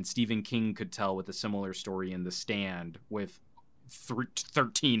 pages than Stephen King could tell with a similar story in The Stand with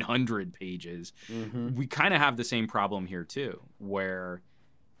 1,300 pages. We kind of have the same problem here too, where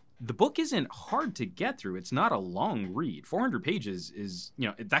the book isn't hard to get through. It's not a long read. 400 pages is, you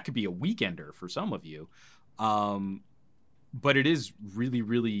know, that could be a weekender for some of you. But it is really,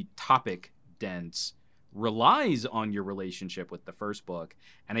 really topic dense, relies on your relationship with the first book.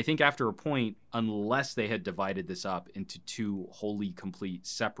 And I think after a point, unless they had divided this up into two wholly complete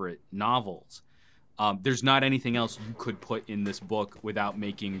separate novels, there's not anything else you could put in this book without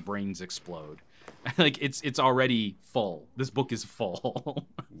making brains explode. Like, it's already full. This book is full.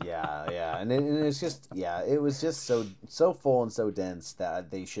 yeah. And it's just, it was just so full and so dense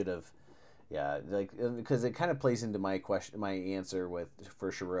that they should have. Yeah, like, because it kind of plays into my answer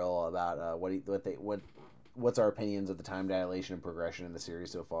for Sherrill about what's our opinions of the time dilation and progression in the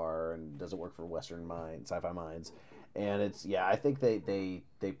series so far, and does it work for Western sci-fi minds? And it's, I think they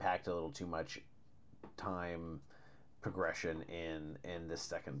packed a little too much time progression in this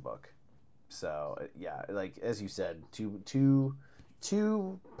second book. So like as you said, two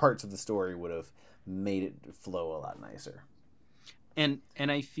parts of the story would have made it flow a lot nicer. And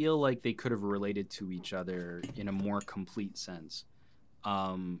I feel like they could have related to each other in a more complete sense.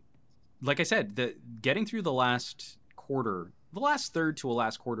 Like I said, getting through the last third to a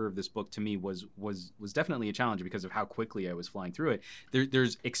last quarter of this book to me was definitely a challenge because of how quickly I was flying through it.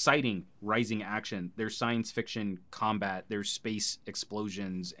 There's exciting rising action. There's science fiction combat. There's space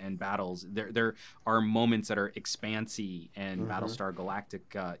explosions and battles. There are moments that are Expanse-y and Battlestar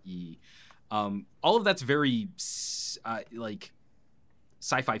Galactica-y. All of that's very like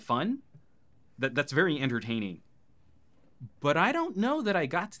sci-fi fun. That's very entertaining. But I don't know that I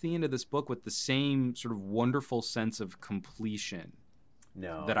got to the end of this book with the same sort of wonderful sense of completion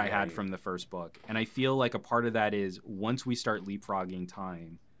that I had from the first book. And I feel like a part of that is once we start leapfrogging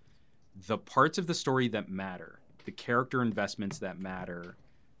time, the parts of the story that matter, the character investments that matter,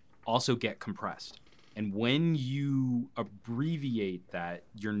 also get compressed. And when you abbreviate that,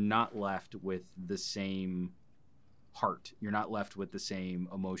 you're not left with the same heart. You're not left with the same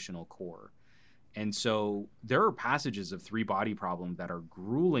emotional core. And so there are passages of Three Body Problem that are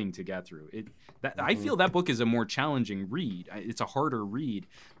grueling to get through. I feel that book is a more challenging read. It's a harder read,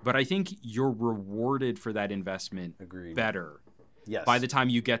 but I think you're rewarded for that investment better. Yes. By the time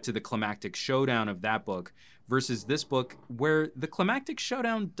you get to the climactic showdown of that book versus this book, where the climactic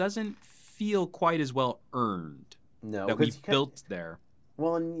showdown doesn't feel quite as well earned. No, that we built there.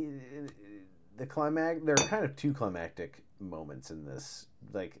 Well, and there are kind of two climactic moments in this,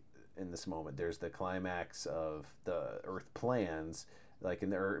 in this moment. There's the climax of the Earth plans, like,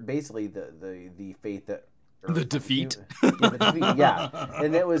 and there basically the fate that Earth, the defeat. The defeat, yeah.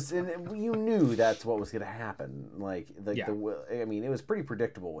 And you knew that's what was going to happen. I mean, it was pretty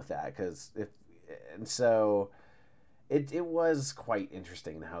predictable with that so it was quite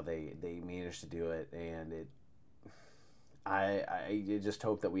interesting how they managed to do it, and I just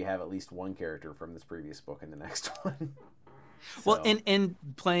hope that we have at least one character from this previous book in the next one. Well, and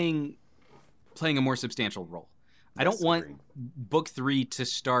playing a more substantial role. I don't want book 3 to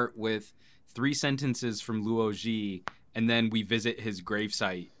start with 3 sentences from Luo Ji, and then we visit his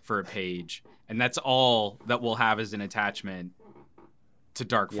gravesite for a page, and that's all that we'll have as an attachment to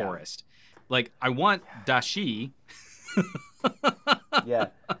Dark Forest. Like, I want Dashi. Yeah,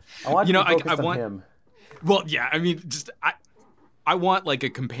 I want I want him. Well, yeah, I mean, just I want like a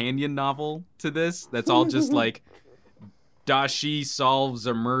companion novel to this. That's all just like Dashi solves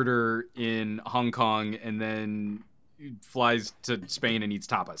a murder in Hong Kong and then flies to Spain and eats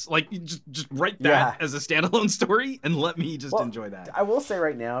tapas. Like, just write that as a standalone story and let me just enjoy that. I will say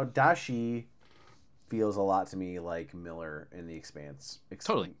right now, Dashi feels a lot to me like Miller in The Expanse.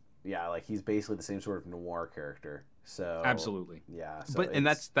 Totally. Yeah, like he's basically the same sort of noir character. So absolutely. Yeah. So and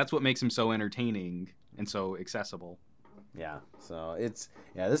that's what makes him so entertaining and so accessible. Yeah, so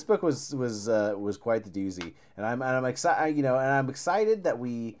this book was quite the doozy, and I'm excited, and I'm excited that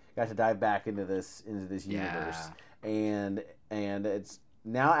we got to dive back into this universe, and it's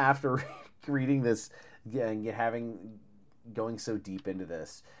now after reading this and going so deep into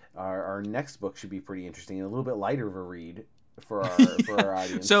this, our next book should be pretty interesting and a little bit lighter of a read for our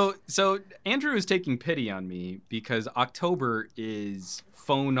audience. So Andrew is taking pity on me because October is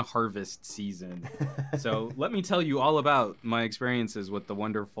phone harvest season. So let me tell you all about my experiences with the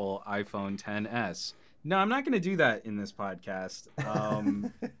wonderful iPhone XS. No, I'm not going to do that in this podcast.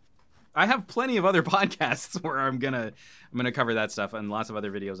 I have plenty of other podcasts where I'm gonna cover that stuff and lots of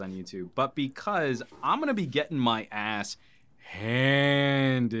other videos on YouTube. But because I'm gonna be getting my ass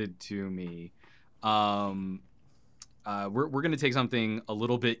handed to me, we're going to take something a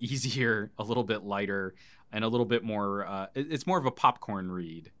little bit easier, a little bit lighter, and a little bit more. It's more of a popcorn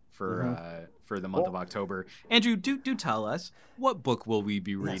read for the month of October. Andrew, do tell us, what book will we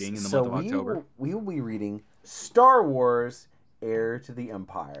be reading in the month of October? We will be reading Star Wars: Heir to the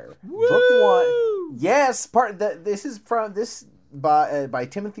Empire. Woo! Book 1. Yes, this is by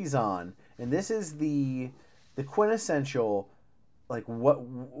Timothy Zahn, and this is the quintessential. Like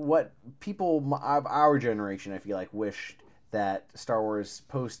what people of our generation, I feel like, wished that Star Wars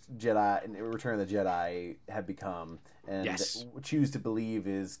post Jedi and Return of the Jedi had become, and choose to believe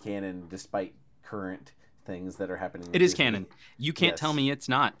is canon despite current things that are happening. It is canon. You can't tell me it's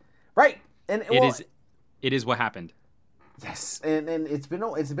not. Right, and it is what happened. Yes, and it's been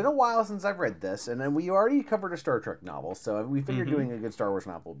a while since I've read this, and then we already covered a Star Trek novel, so we figured doing a good Star Wars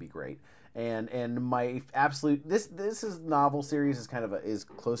novel would be great. And my absolute this novel series is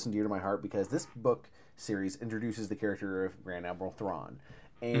close and dear to my heart because this book series introduces the character of Grand Admiral Thrawn,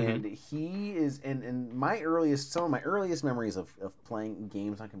 and he is some of my earliest memories of playing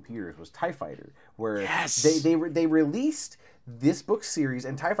games on computers was TIE Fighter, where they released this book series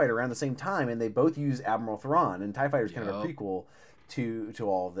and TIE Fighter around the same time, and they both use Admiral Thrawn, and TIE Fighter is kind of a prequel to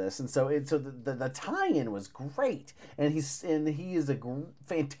all of this, and so the tie-in was great, and he is a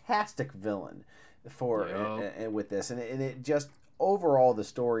fantastic villain with this, and it just overall the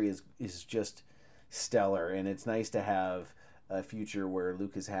story is just stellar, and it's nice to have a future where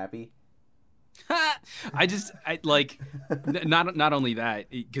Luke is happy. Not only that,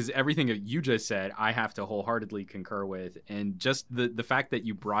 because everything that you just said I have to wholeheartedly concur with, and just the fact that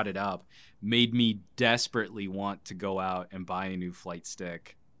you brought it up made me desperately want to go out and buy a new flight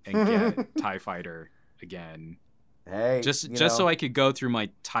stick and get TIE Fighter again. Hey, just so I could go through my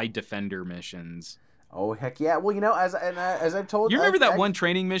TIE Defender missions. Oh heck yeah! Well, as I've told you, remember that one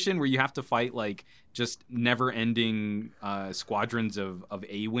training mission where you have to fight like just never-ending squadrons of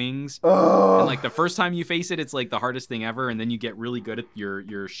A-wings, and like the first time you face it, it's like the hardest thing ever, and then you get really good at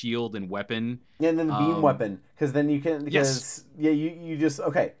your shield and weapon. Yeah, and then the beam weapon, because then you can you just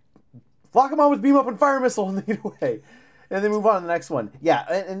lock them on with beam up and fire missile and then get away. And then move on to the next one. Yeah,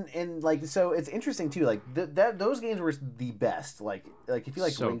 and like, so it's interesting too. Like those games were the best. Like if you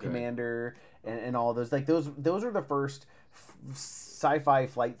like Wing Commander and all those, like those are the first sci-fi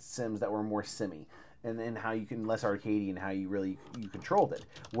flight sims that were more simmy, and how you can less arcadey and how you controlled it.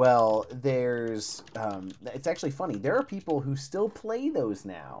 Well, it's actually funny. There are people who still play those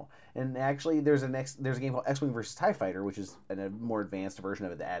now, and actually there's a game called X-Wing vs TIE Fighter, which is a more advanced version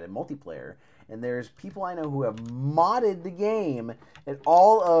of it that added multiplayer. And there's people I know who have modded the game and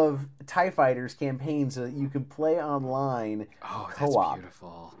all of TIE Fighter's campaigns so that you can play online co-op. That's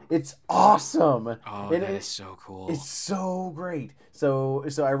beautiful. It's awesome. Oh, that is so cool. It's so great. So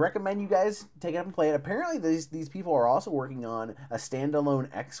I recommend you guys take it up and play it. Apparently these people are also working on a standalone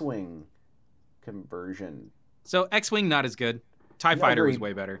X-Wing conversion. So X-Wing not as good. TIE Fighter agreed. was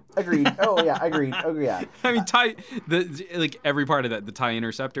way better. Agreed. Oh yeah, agreed. Oh yeah. I mean, every part of that, the TIE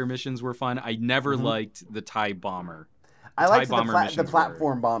Interceptor missions were fun. I never liked the TIE Bomber. I liked the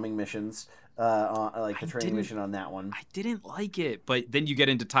platform bombing missions, like the training mission on that one. I didn't like it, but then you get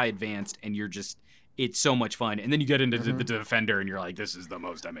into TIE Advanced, and it's so much fun. And then you get into the Defender, and you're like, this is the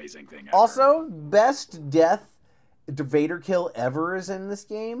most amazing thing ever. Also, best death Vader kill ever is in this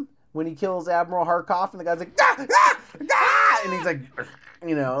game. When he kills Admiral Harkoff, and the guy's like, ah, ah, ah! And he's like,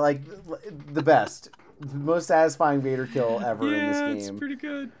 like the best. The most satisfying Vader kill ever in this game. Yeah, it's pretty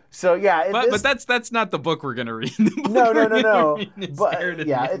good. So yeah, but that's not the book we're gonna read. No. But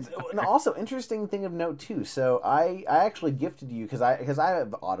yeah, it's and also interesting thing of note too. So I actually gifted you because I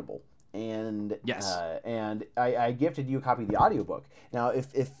have Audible, and yes, and I gifted you a copy of the audiobook. Now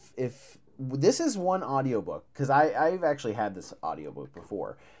if this is one audiobook, because I've actually had this audiobook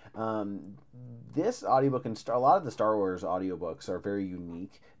before. This audiobook and a lot of the Star Wars audiobooks are very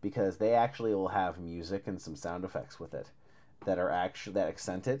unique because they actually will have music and some sound effects with it that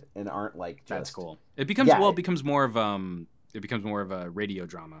accent it and aren't like just... That's cool. It becomes more of a radio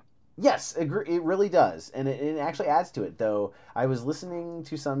drama. Yes, it really does, and it actually adds to it. Though I was listening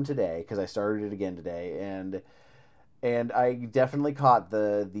to some today because I started it again today, and I definitely caught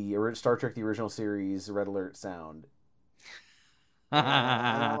the Star Trek the original series Red Alert sound.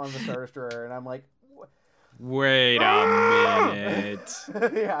 I'm on the Star Destroyer, and I'm like, wait a minute.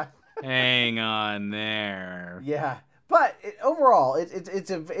 Yeah. Hang on there. Yeah, but overall,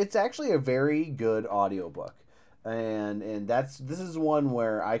 it's actually a very good audiobook. And this is one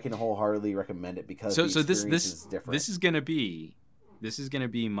where I can wholeheartedly recommend it because the experience is different. This is gonna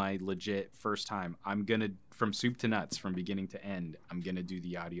be my legit first time. I'm gonna, from soup to nuts, from beginning to end, I'm gonna do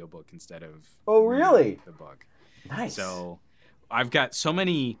the audiobook instead of really the book. Nice. So I've got so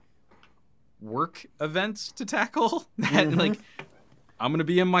many work events to tackle that like I'm gonna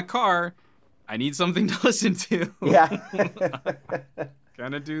be in my car. I need something to listen to. Yeah.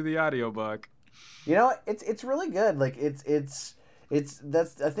 Gonna do the audiobook. It's really good. Like I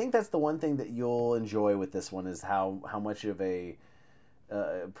think that's the one thing that you'll enjoy with this one is how much of a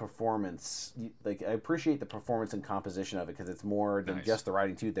performance. Like I appreciate the performance and composition of it because it's more than just the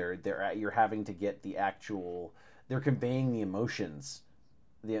writing too. You're having to get the actual. They're conveying the emotions,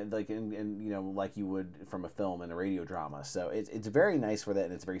 like you would from a film and a radio drama. So it's very nice for that,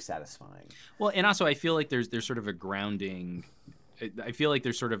 and it's very satisfying. Well, and also I feel like there's sort of a grounding. I feel like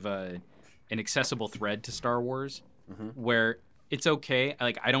there's sort of an accessible thread to Star Wars, where it's okay.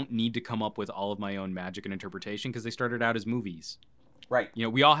 Like I don't need to come up with all of my own magic and interpretation because they started out as movies. Right.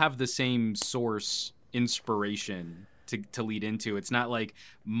 We all have the same source inspiration to lead into. It's not like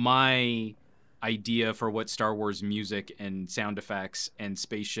my idea for what Star Wars music and sound effects and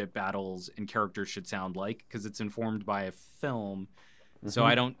spaceship battles and characters should sound like because it's informed by a film. So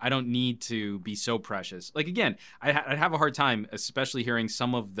I don't need to be so precious. Like again, I'd have a hard time, especially hearing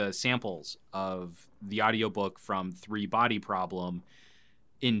some of the samples of the audiobook from 3 Body Problem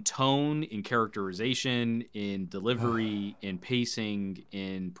in tone, in characterization, in delivery, in pacing,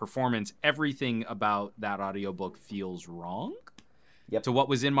 in performance. Everything about that audiobook feels wrong. Yep. To what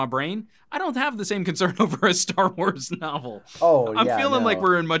was in my brain. I don't have the same concern over a Star Wars novel. Oh, I'm feeling like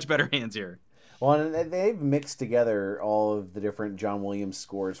we're in much better hands here. Well, and they've mixed together all of the different John Williams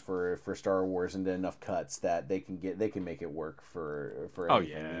scores for Star Wars into enough cuts that they can make it work for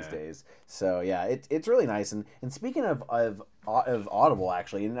everything these days. So yeah, it's really nice. And speaking of Audible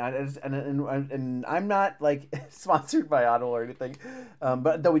actually, and I'm not like sponsored by Audible or anything,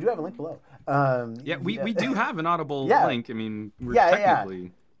 but though we do have a link below. We do have an Audible link. I mean, we're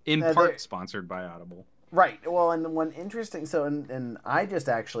technically in part sponsored by Audible. Right. Well, and one interesting. So, and I just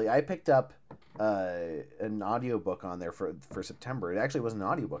actually I picked up an audiobook on there for September. It actually was an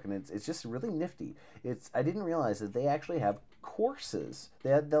audiobook, and it's just really nifty. I didn't realize that they actually have courses.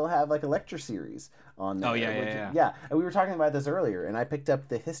 They'll have like a lecture series on there. Oh yeah. And we were talking about this earlier, and I picked up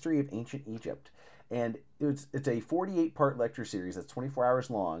the history of ancient Egypt, and it's a 48-part lecture series that's 24 hours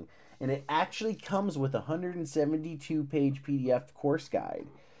long, and it actually comes with a 172-page PDF course guide.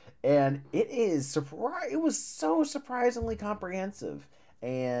 And it was so surprisingly comprehensive,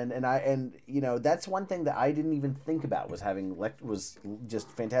 and that's one thing that I didn't even think about was just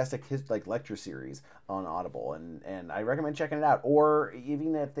fantastic lecture series on Audible, and I recommend checking it out. Or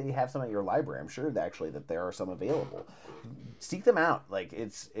even if they have some at your library, I'm sure that there are some available. Seek them out. Like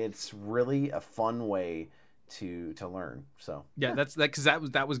it's really a fun way to learn. So yeah, that's because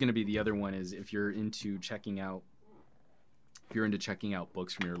that was going to be the other one is if you're into checking out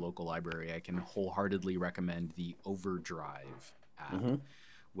books from your local library, I can wholeheartedly recommend the Overdrive app,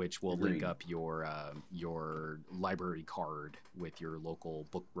 which will link up your library card with your local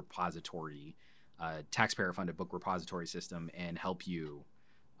book repository, taxpayer-funded book repository system, and help you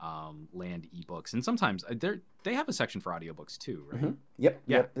land ebooks. And sometimes they have a section for audiobooks too, right? Mm-hmm. Yep.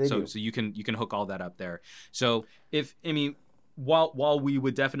 Yeah. Yep, So you can hook all that up there. So while we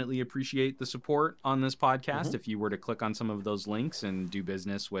would definitely appreciate the support on this podcast, if you were to click on some of those links and do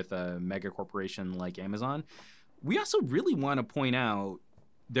business with a mega corporation like Amazon, we also really want to point out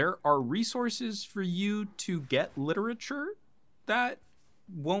there are resources for you to get literature that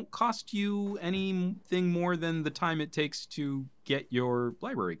won't cost you anything more than the time it takes to get your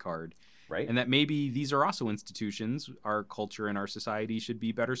library card. Right. And that maybe these are also institutions our culture and our society should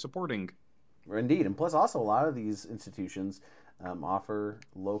be better supporting. Indeed. And plus also a lot of these institutions offer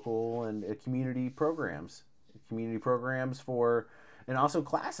local and community programs for, and also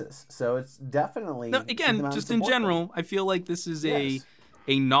classes. So it's definitely... No, again, just in general, I feel like this is a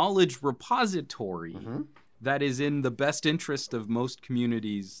knowledge repository that is in the best interest of most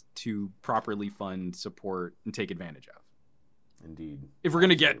communities to properly fund, support, and take advantage of. Indeed. If we're going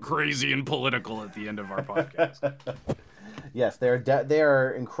to get crazy and political at the end of our podcast. Yes, they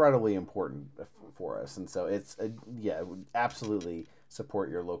are incredibly important for us. And so it's, absolutely support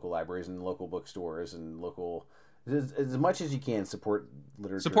your local libraries and local bookstores and local... As much as you can, support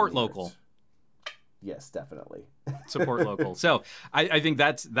literature. Support local. Yes, definitely. Support local. So I think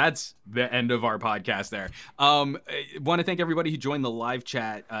that's the end of our podcast there. I want to thank everybody who joined the live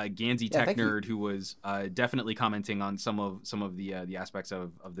chat. Gansey Tech Nerd, who was definitely commenting on some of the aspects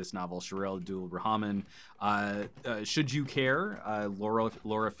of this novel. Sherelle Abdul Rahman. Should you care?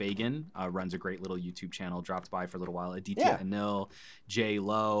 Laura Fagan runs a great little YouTube channel. Dropped by for a little while. Aditya Anil, Jay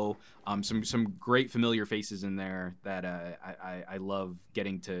Lowe. Some great familiar faces in there that I love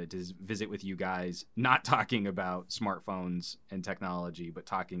getting to visit with you guys. Not talking about smartphones and technology, but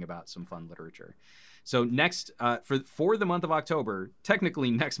talking about some fun literature. So next, for the month of October, technically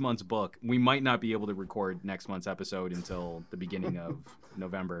next month's book, we might not be able to record next month's episode until the beginning of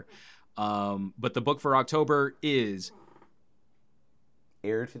November. But the book for October is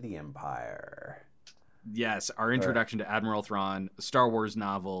Heir to the Empire. Yes, our introduction to Admiral Thrawn, a Star Wars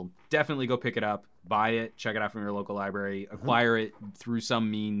novel. Definitely go pick it up, buy it, check it out from your local library, acquire it through some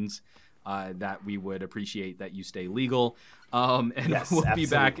means that we would appreciate that you stay legal. And we'll be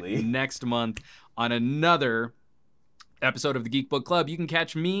back next month on another episode of the Geek Book Club. You can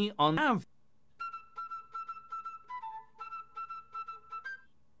catch me on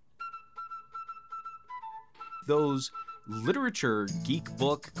those literature, geek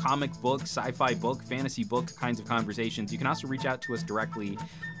book, comic book, sci-fi book, fantasy book kinds of conversations. You can also reach out to us directly,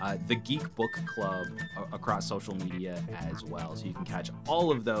 the Geek Book Club, across social media as well. So you can catch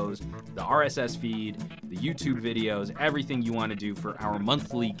all of those, the RSS feed, the YouTube videos, everything you want to do for our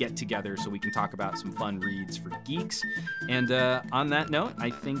monthly get-together so we can talk about some fun reads for geeks. And on that note,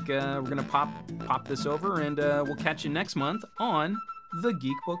 I think we're going to pop this over, and we'll catch you next month on the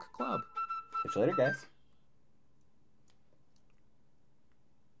Geek Book Club. Catch you later, guys.